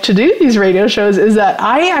love to do these radio shows, is that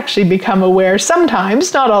I actually become aware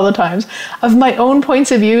sometimes, not all the times, of my own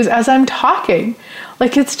points of views as I'm talking.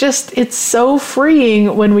 Like it's so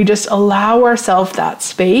freeing when we just allow ourselves that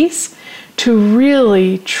space to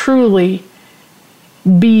really, truly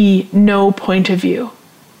be no point of view.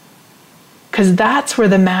 Because that's where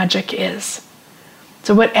the magic is.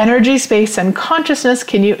 So what energy, space, and consciousness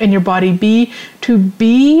can you and your body be to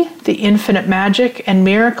be the infinite magic and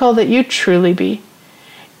miracle that you truly be?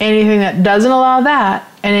 Anything that doesn't allow that,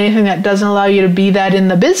 and anything that doesn't allow you to be that in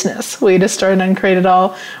the business, we destroy and uncreate it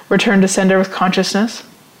all, return to sender with consciousness.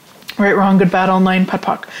 Right, wrong, good, bad, all 9, pot,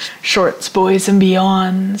 pock, shorts, boys, and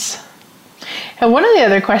beyonds. And one of the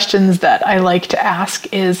other questions that I like to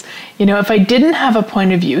ask is, if I didn't have a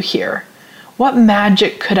point of view here, what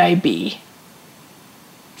magic could I be?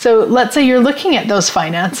 So let's say you're looking at those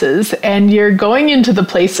finances and you're going into the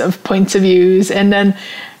place of points of views, and then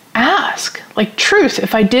ask, like, truth,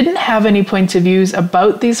 if I didn't have any points of views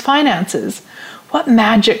about these finances, what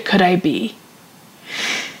magic could I be?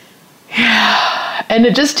 Yeah. And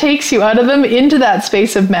it just takes you out of them into that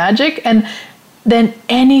space of magic, and then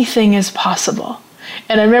anything is possible.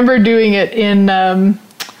 And I remember doing it in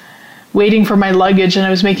waiting for my luggage, and I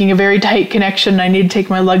was making a very tight connection. I needed to take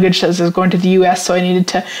my luggage as I was going to the US, so I needed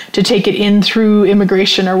to take it in through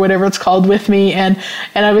immigration or whatever it's called with me. And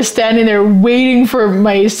I was standing there waiting for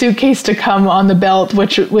my suitcase to come on the belt,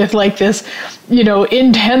 which with like this,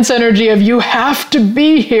 intense energy of you have to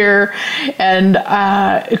be here. And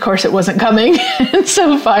of course it wasn't coming. And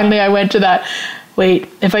so finally I went to that, wait,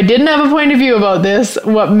 if I didn't have a point of view about this,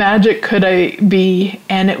 what magic could I be?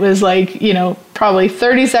 And it was like, probably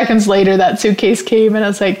 30 seconds later, that suitcase came, and I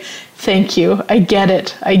was like, Thank you. I get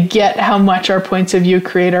it. I get how much our points of view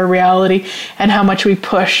create our reality and how much we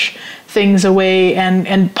push things away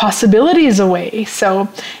and possibilities away. So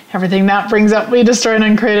everything that brings up, we destroy and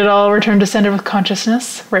uncreate it all, return to center with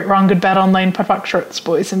consciousness. Right, wrong, good, bad, online, putt, puck, shorts,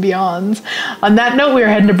 boys, and beyonds. On that note, we are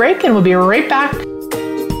heading to break and we'll be right back.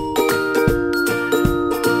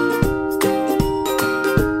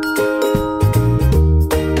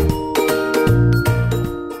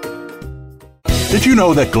 Did you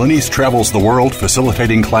know that Glenyce travels the world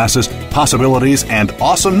facilitating classes, possibilities, and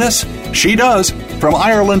awesomeness? She does. From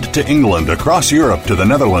Ireland to England, across Europe to the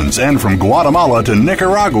Netherlands, and from Guatemala to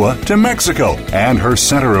Nicaragua to Mexico, and her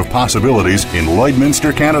Center of Possibilities in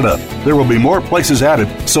Lloydminster, Canada. There will be more places added,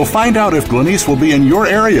 so find out if Glenyce will be in your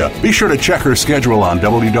area. Be sure to check her schedule on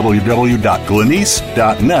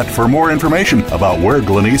www.glenyce.net for more information about where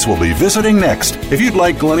Glenyce will be visiting next. If you'd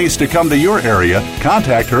like Glenyce to come to your area,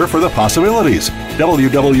 contact her for the possibilities.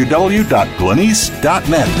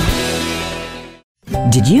 www.glenyce.net.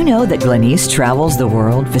 Did you know that Glenyce travels the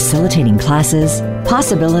world facilitating classes,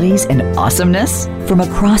 possibilities, and awesomeness? From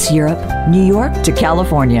across Europe, New York to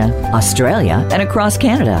California, Australia, and across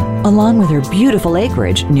Canada, along with her beautiful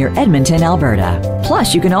acreage near Edmonton, Alberta.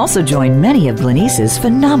 Plus, you can also join many of Glenyce's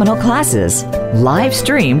phenomenal classes, live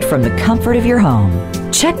streamed from the comfort of your home.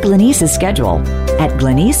 Check Glenyce's schedule at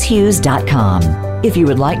glenycehughes.com. If you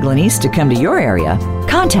would like Glenyce to come to your area,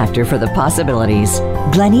 contact her for the possibilities.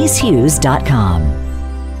 glenycehughes.com.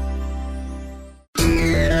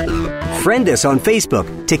 Friend us on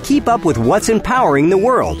Facebook to keep up with what's empowering the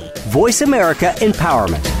world. Voice America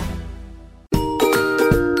Empowerment.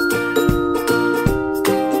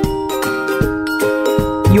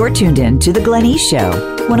 You're tuned in to The Glenyce Show.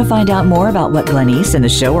 Want to find out more about what Glenyce and the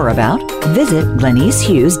show are about? Visit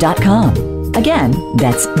glenycehughes.com. Again,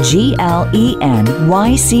 that's GLENYCE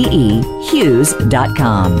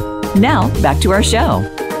Hughes.com. Now, back to our show.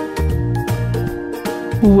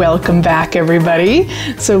 Welcome back, everybody.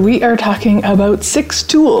 So we are talking about 6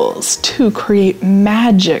 tools to create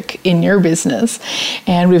magic in your business.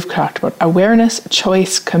 And we've talked about awareness,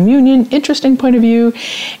 choice, communion, interesting point of view.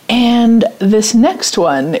 And this next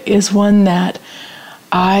one is one that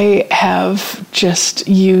I have just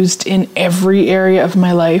used in every area of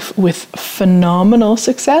my life with phenomenal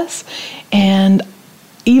success. And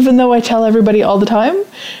even though I tell everybody all the time,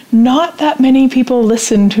 not that many people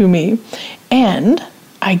listen to me. And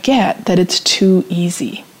I get that it's too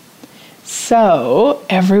easy. So,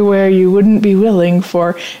 everywhere you wouldn't be willing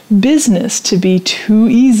for business to be too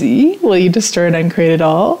easy, will you destroy and uncreate it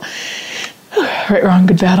all? Right, wrong,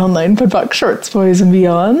 good, bad, online, putt, puck, shorts, boys, and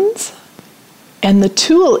beyonds. And the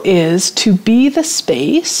tool is to be the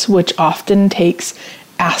space, which often takes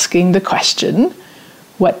asking the question,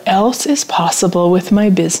 what else is possible with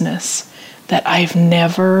my business that I've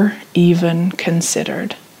never even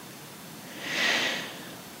considered?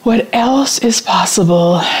 What else is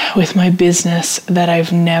possible with my business that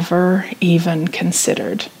I've never even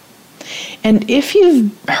considered? And if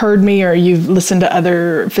you've heard me or you've listened to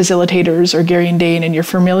other facilitators or Gary and Dane and you're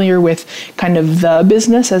familiar with kind of the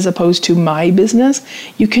business as opposed to my business,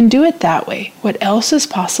 you can do it that way. What else is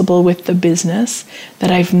possible with the business that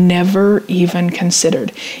I've never even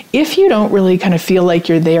considered? If you don't really kind of feel like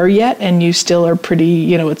you're there yet and you still are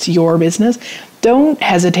pretty, it's your business, don't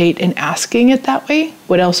hesitate in asking it that way.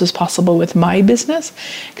 What else is possible with my business?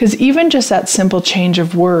 Because even just that simple change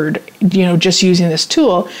of word, just using this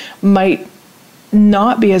tool might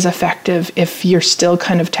not be as effective if you're still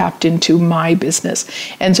kind of tapped into my business.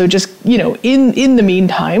 And so just, in the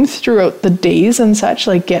meantime, throughout the days and such,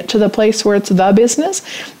 get to the place where it's the business.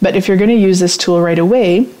 But if you're going to use this tool right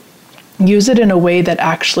away, use it in a way that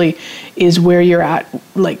actually is where you're at,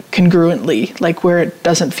 congruently, where it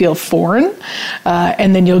doesn't feel foreign.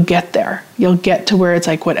 And then you'll get there. You'll get to where it's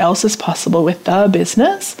what else is possible with the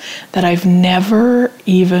business that I've never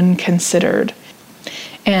even considered.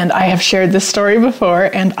 And I have shared this story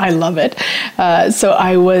before, and I love it. So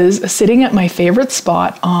I was sitting at my favorite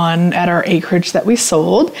spot at our acreage that we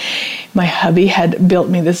sold. My hubby had built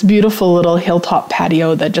me this beautiful little hilltop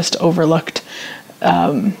patio that just overlooked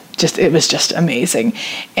it was just amazing.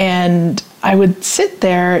 And I would sit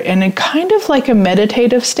there in kind of like a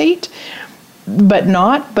meditative state, but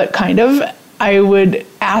kind of, I would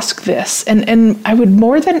ask this, and I would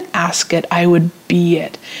more than ask it, I would be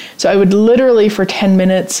it. So I would literally for 10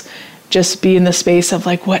 minutes just be in the space of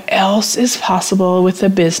what else is possible with the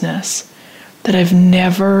business that I've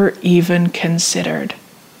never even considered?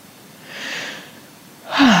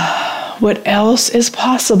 What else is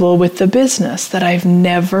possible with the business that I've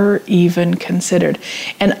never even considered?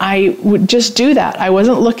 And I would just do that. I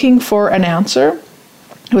wasn't looking for an answer.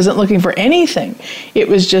 I wasn't looking for anything. It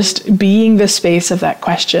was just being the space of that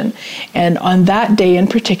question. And on that day in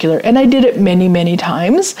particular, and I did it many, many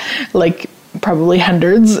times, like probably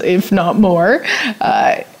hundreds, if not more.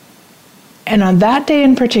 And on that day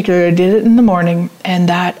in particular, I did it in the morning, and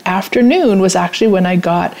that afternoon was actually when I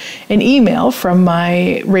got an email from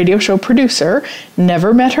my radio show producer.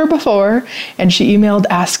 Never met her before, and she emailed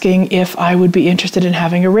asking if I would be interested in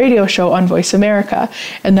having a radio show on Voice America.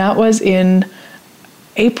 And that was in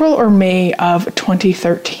April or May of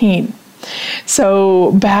 2013.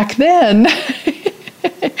 So back then,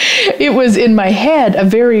 it was in my head a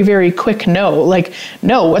very, very quick no. Like,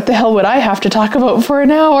 no, what the hell would I have to talk about for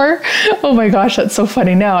an hour? Oh my gosh, that's so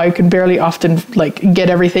funny now. I can barely often get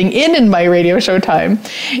everything in my radio show time.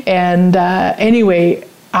 And anyway,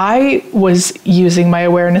 I was using my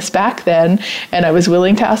awareness back then, and I was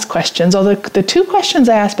willing to ask questions. Although the two questions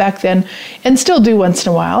I asked back then, and still do once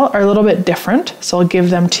in a while, are a little bit different. So I'll give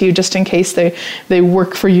them to you just in case they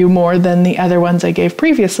work for you more than the other ones I gave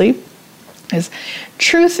previously. Is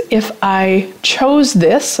truth, if I chose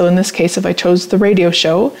this, so in this case, if I chose the radio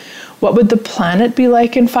show, what would the planet be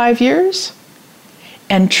like in 5 years?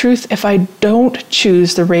 And truth, if I don't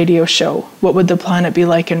choose the radio show, what would the planet be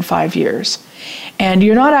like in 5 years? And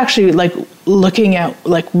you're not actually looking at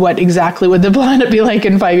what exactly would the planet be like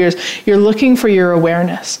in 5 years. You're looking for your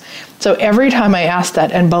awareness. So every time I asked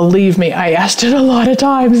that, and believe me, I asked it a lot of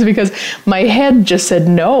times because my head just said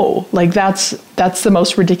no. That's the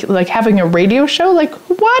most ridiculous. Having a radio show,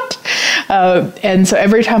 what? And so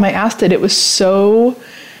every time I asked it, it was so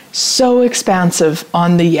expansive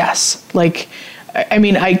on the yes.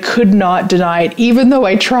 I could not deny it, even though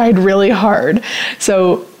I tried really hard.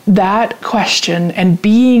 So that question and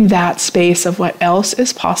being that space of what else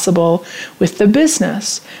is possible with the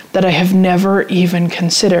business that I have never even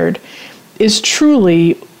considered is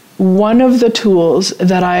truly one of the tools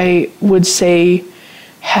that I would say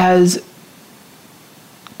has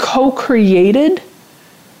co-created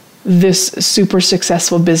this super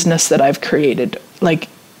successful business that I've created.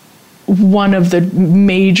 One of the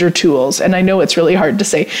major tools. And I know it's really hard to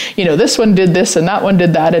say, this one did this and that one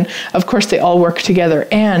did that. And of course they all work together.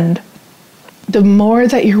 And the more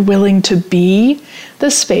that you're willing to be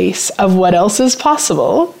the space of what else is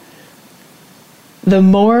possible, the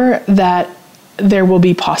more that there will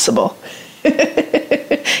be possible.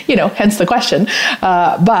 Hence the question.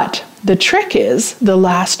 But the trick is the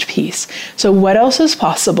last piece. So what else is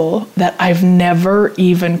possible that I've never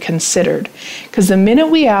even considered? Because the minute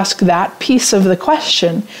we ask that piece of the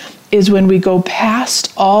question is when we go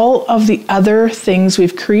past all of the other things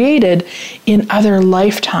we've created in other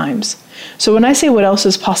lifetimes. So when I say what else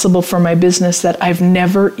is possible for my business that I've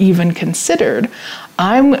never even considered,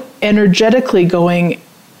 I'm energetically going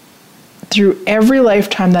through every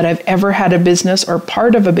lifetime that I've ever had a business or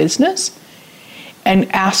part of a business and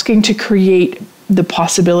asking to create the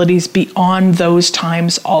possibilities beyond those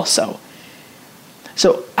times also.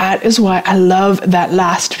 So that is why I love that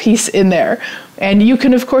last piece in there. And you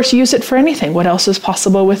can, of course, use it for anything. What else is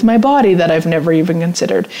possible with my body that I've never even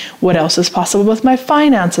considered? What else is possible with my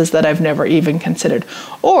finances that I've never even considered?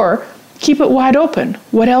 Or keep it wide open.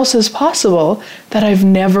 What else is possible that I've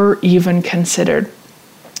never even considered?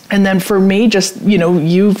 And then for me, just,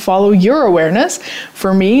 you follow your awareness.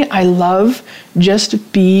 For me, I love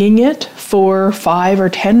just being it for 5 or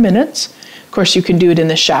 10 minutes. Of course, you can do it in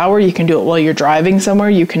the shower. You can do it while you're driving somewhere.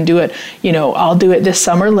 You can do it, I'll do it this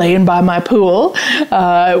summer laying by my pool,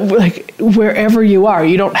 wherever you are.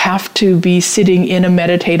 You don't have to be sitting in a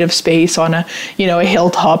meditative space on a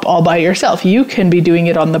hilltop all by yourself. You can be doing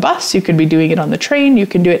it on the bus. You can be doing it on the train. You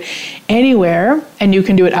can do it anywhere, and you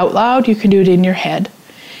can do it out loud. You can do it in your head.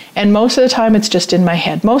 And most of the time it's just in my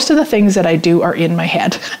head. Most of the things that I do are in my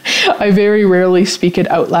head. I very rarely speak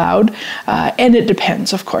it out loud. And it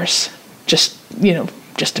depends, of course. Just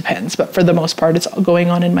depends. But for the most part, it's all going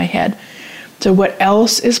on in my head. So what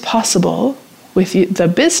else is possible with the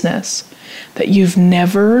business that you've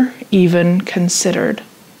never even considered?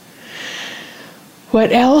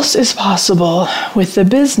 What else is possible with the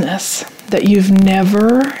business that you've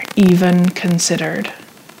never even considered?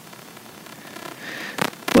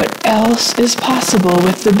 What else is possible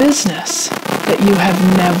with the business that you have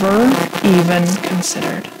never even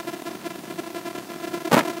considered?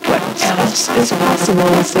 What else is possible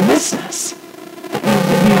with the business that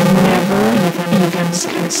you've never even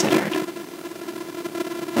considered?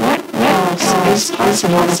 What else is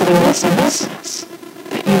possible with the business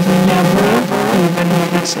that you've never even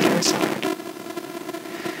considered?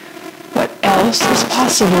 What else is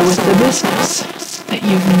possible with the business that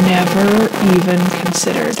you've never even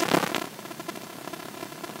considered?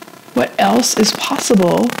 What else else is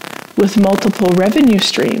possible with multiple revenue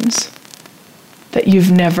streams that you've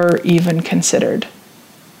never even considered?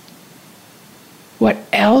 What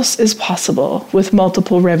else is possible with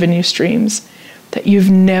multiple revenue streams that you've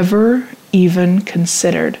never even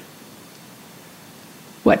considered?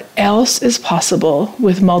 What else is possible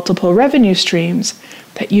with multiple revenue streams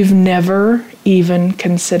that you've never even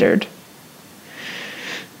considered?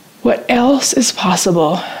 What else is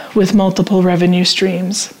possible with multiple revenue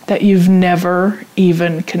streams that you've never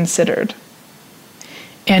even considered?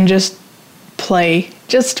 And just play,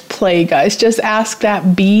 guys. Just ask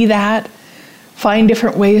that, be that, find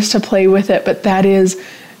different ways to play with it. But that is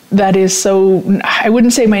so, I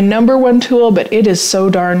wouldn't say my number one tool, but it is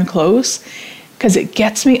so darn close, because it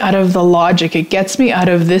gets me out of the logic. It gets me out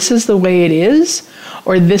of this is the way it is,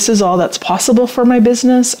 or this is all that's possible for my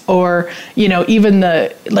business, or, even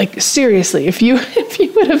seriously, if you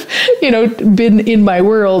would have, been in my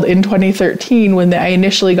world in 2013 when I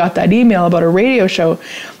initially got that email about a radio show,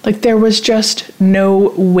 there was just no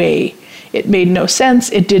way. It made no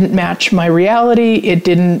sense. It didn't match my reality. It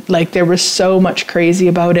didn't, there was so much crazy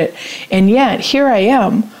about it. And yet, here I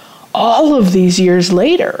am, all of these years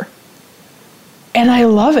later. And I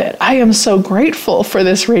love it. I am so grateful for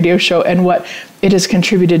this radio show and what it has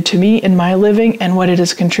contributed to me in my living, and what it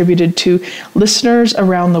has contributed to listeners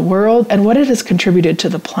around the world, and what it has contributed to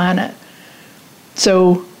the planet.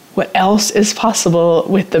 So what else is possible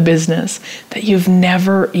with the business that you've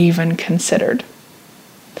never even considered?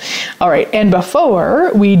 All right, and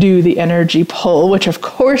before we do the energy pull, which of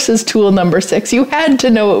course is tool number 6, you had to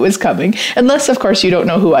know it was coming, unless of course you don't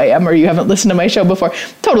know who I am or you haven't listened to my show before.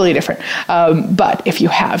 Totally different. But if you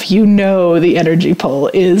have, the energy pull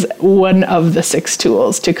is one of the 6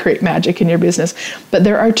 tools to create magic in your business. But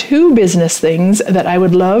there are 2 business things that I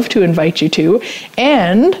would love to invite you to,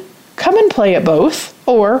 and come and play at both,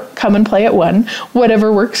 or come and play at one,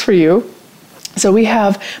 whatever works for you. So we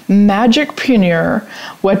have Magicpreneur,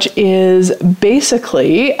 which is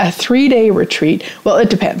basically a 3-day retreat. Well, it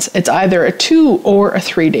depends. It's either a 2 or a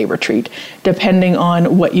 3-day retreat, depending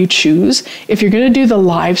on what you choose. If you're going to do the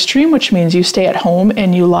live stream, which means you stay at home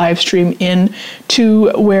and you live stream in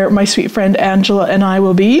to where my sweet friend Angela and I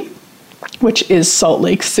will be, which is Salt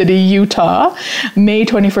Lake City, Utah, May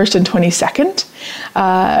 21st and 22nd.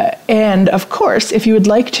 And of course, if you would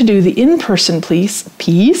like to do the in-person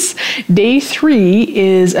piece, day 3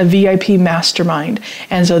 is a VIP mastermind.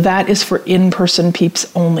 And so that is for in-person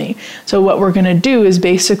peeps only. So what we're going to do is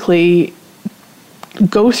basically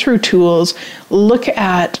go through tools, look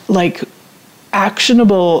at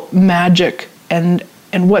actionable magic and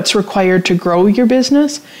what's required to grow your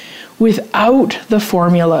business, without the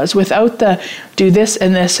formulas, without the do this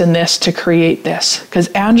and this and this to create this. Because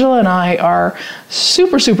Angela and I are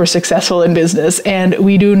super, super successful in business, and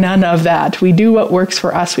we do none of that. We do what works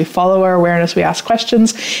for us. We follow our awareness. We ask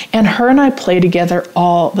questions, and her and I play together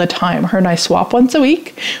all the time. Her and I swap once a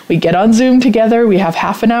week. We get on Zoom together. We have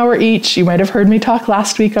half an hour each. You might have heard me talk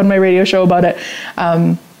last week on my radio show about it.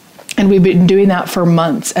 And we've been doing that for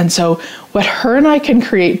months. And so what her and I can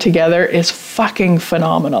create together is fucking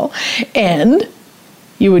phenomenal. And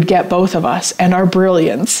you would get both of us and our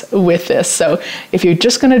brilliance with this. So if you're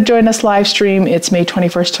just going to join us live stream, it's May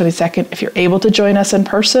 21st, 22nd. If you're able to join us in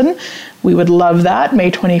person, we would love that. May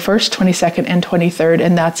 21st, 22nd, and 23rd.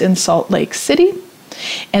 And that's in Salt Lake City.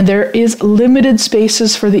 And there is limited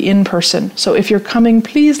spaces for the in-person. So if you're coming,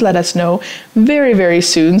 please let us know very, very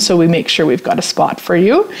soon so we make sure we've got a spot for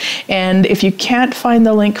you. And if you can't find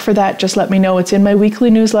the link for that, just let me know. It's in my weekly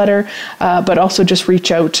newsletter, but also just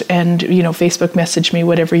reach out and, Facebook message me,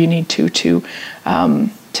 whatever you need to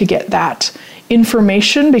get that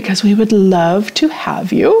information, because we would love to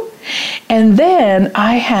have you. And then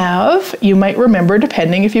I have, you might remember,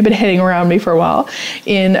 depending if you've been hanging around me for a while,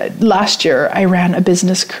 in last year I ran a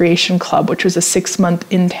business creation club, which was a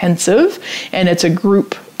 6-month intensive, and it's a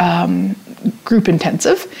group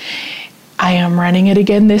intensive. I am running it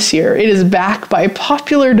again this year. It is back by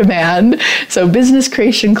popular demand. So Business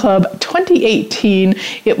Creation Club 2018,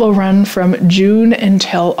 it will run from June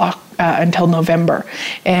until November.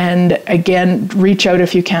 And again, reach out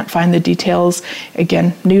if you can't find the details.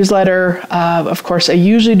 Again, newsletter. Of course, I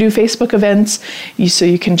usually do Facebook events, so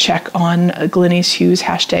you can check on Glenyce Hughes,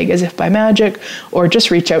 #AsIfByMagic, or just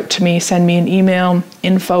reach out to me, send me an email,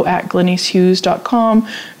 info@glenycehughes.com,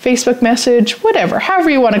 Facebook message, whatever, however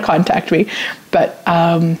you want to contact me. But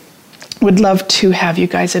Would love to have you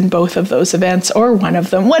guys in both of those events or one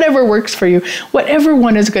of them, whatever works for you. Whatever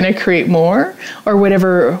one is going to create more, or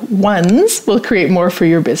whatever ones will create more for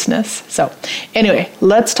your business. So anyway,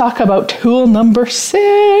 let's talk about tool number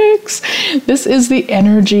 6. This is the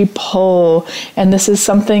energy pull. And this is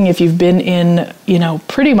something, if you've been in,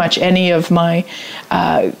 pretty much any of my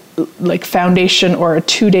like foundation or a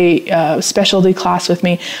 2-day specialty class with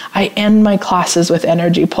me, I end my classes with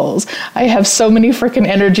energy pulls. I have so many freaking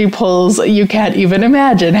energy pulls, you can't even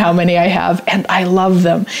imagine how many I have, and I love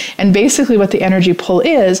them. And basically what the energy pull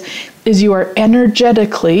is you are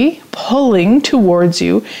energetically pulling towards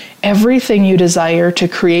you everything you desire to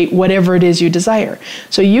create whatever it is you desire.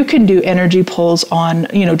 So you can do energy pulls on,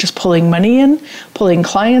 just pulling money in, pulling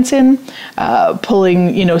clients in,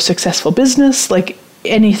 pulling, successful business, like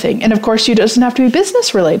anything. And of course, it doesn't have to be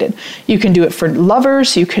business related. You can do it for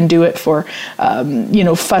lovers. You can do it for,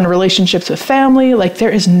 fun relationships with family. Like, there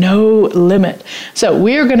is no limit. So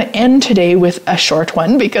we are going to end today with a short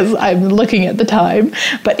one because I'm looking at the time,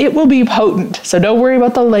 but it will be potent. So don't worry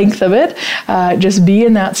about the length of it. Just be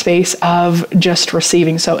in that space of just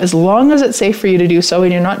receiving. So as long as it's safe for you to do so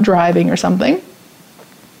and you're not driving or something,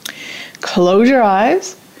 close your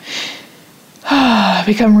eyes.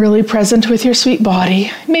 Become really present with your sweet body.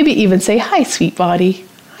 Maybe even say, "Hi, sweet body.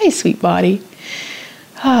 Hi, sweet body."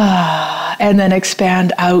 And then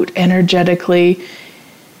expand out energetically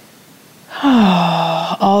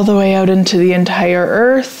all the way out into the entire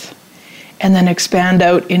earth. And then expand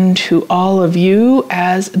out into all of you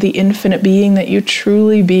as the infinite being that you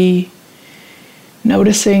truly be.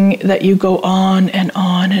 Noticing that you go on and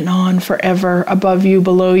on and on forever, above you,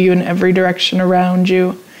 below you, in every direction around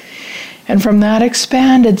you. And from that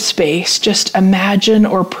expanded space, just imagine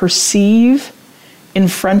or perceive in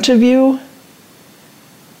front of you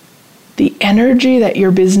the energy that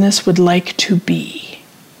your business would like to be.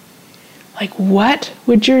 Like, what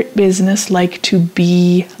would your business like to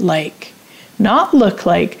be like? Not look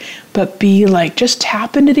like, but be like. Just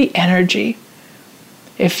tap into the energy.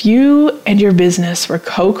 If you and your business were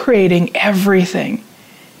co-creating everything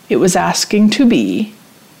it was asking to be,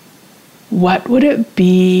 what would it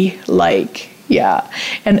be like? Yeah.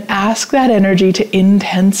 And ask that energy to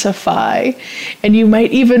intensify. And you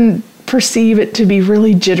might even perceive it to be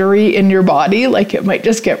really jittery in your body. Like, it might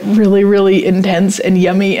just get really, really intense and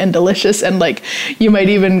yummy and delicious. And like, you might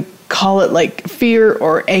even call it like fear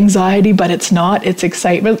or anxiety, but it's not, it's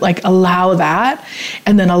excitement. Like, allow that,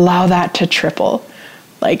 and then allow that to triple.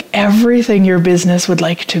 Like, everything your business would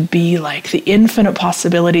like to be like, the infinite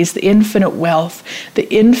possibilities, the infinite wealth, the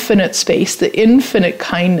infinite space, the infinite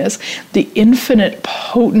kindness, the infinite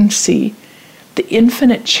potency, the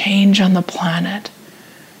infinite change on the planet.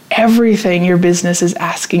 Everything your business is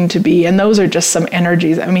asking to be. And those are just some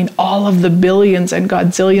energies. I mean, all of the billions and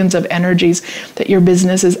godzillions of energies that your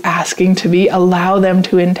business is asking to be, allow them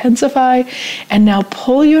to intensify. And now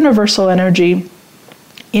pull universal energy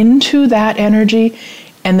into that energy,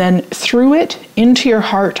 and then through it, into your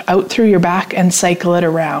heart, out through your back, and cycle it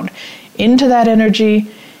around. Into that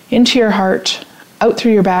energy, into your heart, out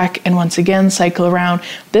through your back, and once again, cycle around.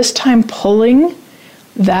 This time pulling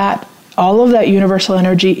that, all of that universal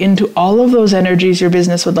energy into all of those energies your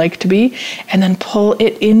business would like to be, and then pull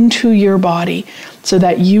it into your body so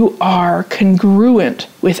that you are congruent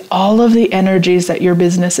with all of the energies that your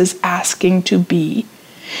business is asking to be.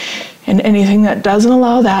 And anything that doesn't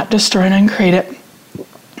allow that, destroy and uncreate it.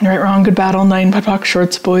 Right, wrong, good, bad, all nine, POD,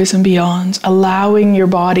 shorts, boys, and beyonds. Allowing your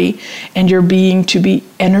body and your being to be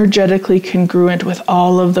energetically congruent with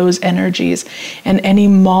all of those energies. And any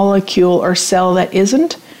molecule or cell that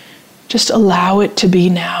isn't, just allow it to be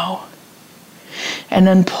now. And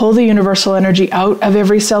then pull the universal energy out of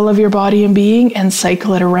every cell of your body and being, and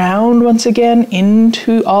cycle it around once again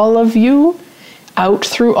into all of you, out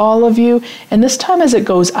through all of you. And this time, as it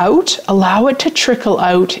goes out, allow it to trickle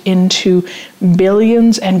out into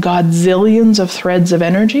billions and godzillions of threads of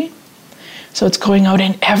energy. So it's going out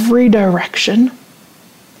in every direction.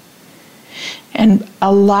 And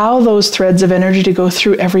allow those threads of energy to go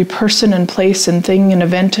through every person and place and thing and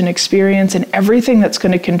event and experience and everything that's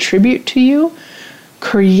going to contribute to you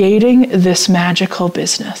creating this magical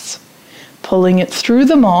business. Pulling it through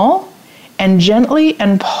them all, and gently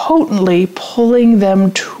and potently pulling them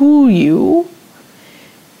to you.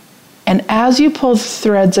 And as you pull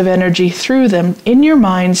threads of energy through them, in your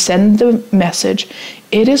mind, send the message,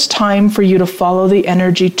 it is time for you to follow the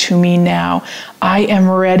energy to me now. I am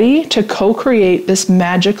ready to co-create this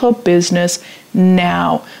magical business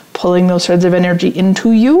now. Pulling those threads of energy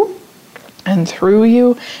into you, and through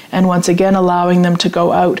you, and once again allowing them to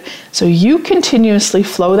go out. So you continuously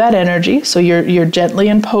flow that energy, so you're gently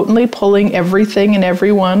and potently pulling everything and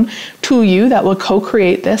everyone to you that will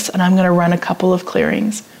co-create this, and I'm going to run a couple of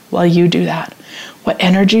clearings while you do that. What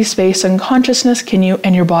energy, space, and consciousness can you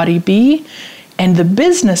and your body be, and the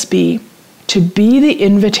business be, to be the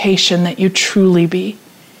invitation that you truly be?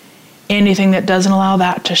 Anything that doesn't allow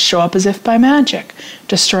that to show up as if by magic,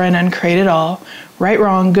 destroy and uncreate it all. Right,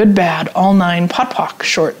 wrong, good, bad, all 9, pot, pock,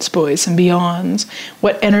 shorts, boys, and beyonds.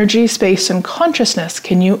 What energy, space, and consciousness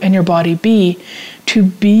can you and your body be to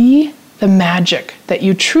be the magic that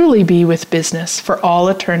you truly be with business for all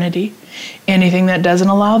eternity? Anything that doesn't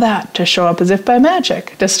allow that to show up as if by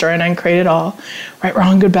magic, destroy and uncreate it all. Right,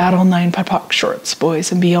 wrong, good, bad, all 9, pot, pock, shorts,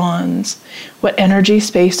 boys, and beyonds. What energy,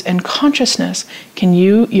 space, and consciousness can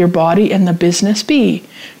you, your body, and the business be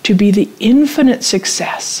to be the infinite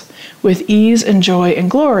success with ease and joy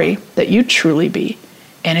and glory that you truly be?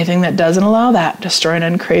 Anything that doesn't allow that, destroy and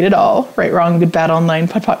uncreate it all. Right, wrong, good, bad, all 9,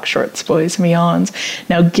 pot, pock, shorts, boys, and beyonds.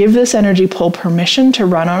 Now give this energy pull permission to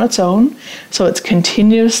run on its own, so it's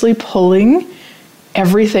continuously pulling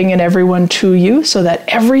everything and everyone to you, so that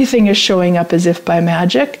everything is showing up as if by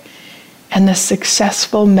magic, and the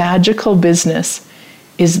successful, magical business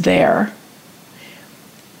is there.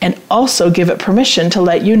 And also give it permission to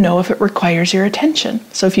let you know if it requires your attention.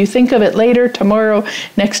 So if you think of it later, tomorrow,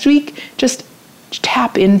 next week, just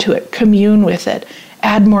tap into it, commune with it,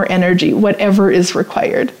 add more energy, whatever is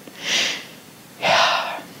required.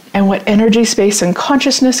 And what energy, space, and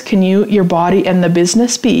consciousness can you, your body, and the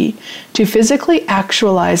business be to physically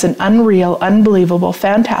actualize an unreal, unbelievable,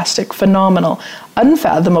 fantastic, phenomenal,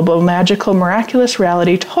 unfathomable, magical, miraculous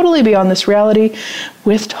reality, totally beyond this reality,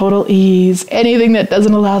 with total ease? Anything that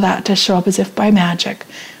doesn't allow that to show up as if by magic,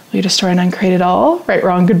 will you destroy and uncreate it all? Right,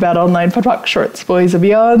 wrong, good, bad, all 9, pot, pock, shorts, boys, and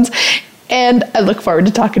beyonds. And I look forward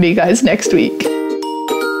to talking to you guys next week.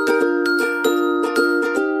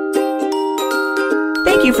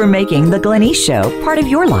 Thank you for making The Glenyce Show part of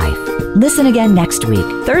your life. Listen again next week,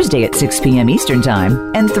 Thursday at 6 p.m. Eastern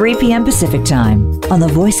Time and 3 p.m. Pacific Time on the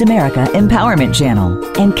Voice America Empowerment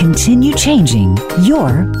Channel, and continue changing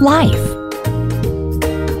your life.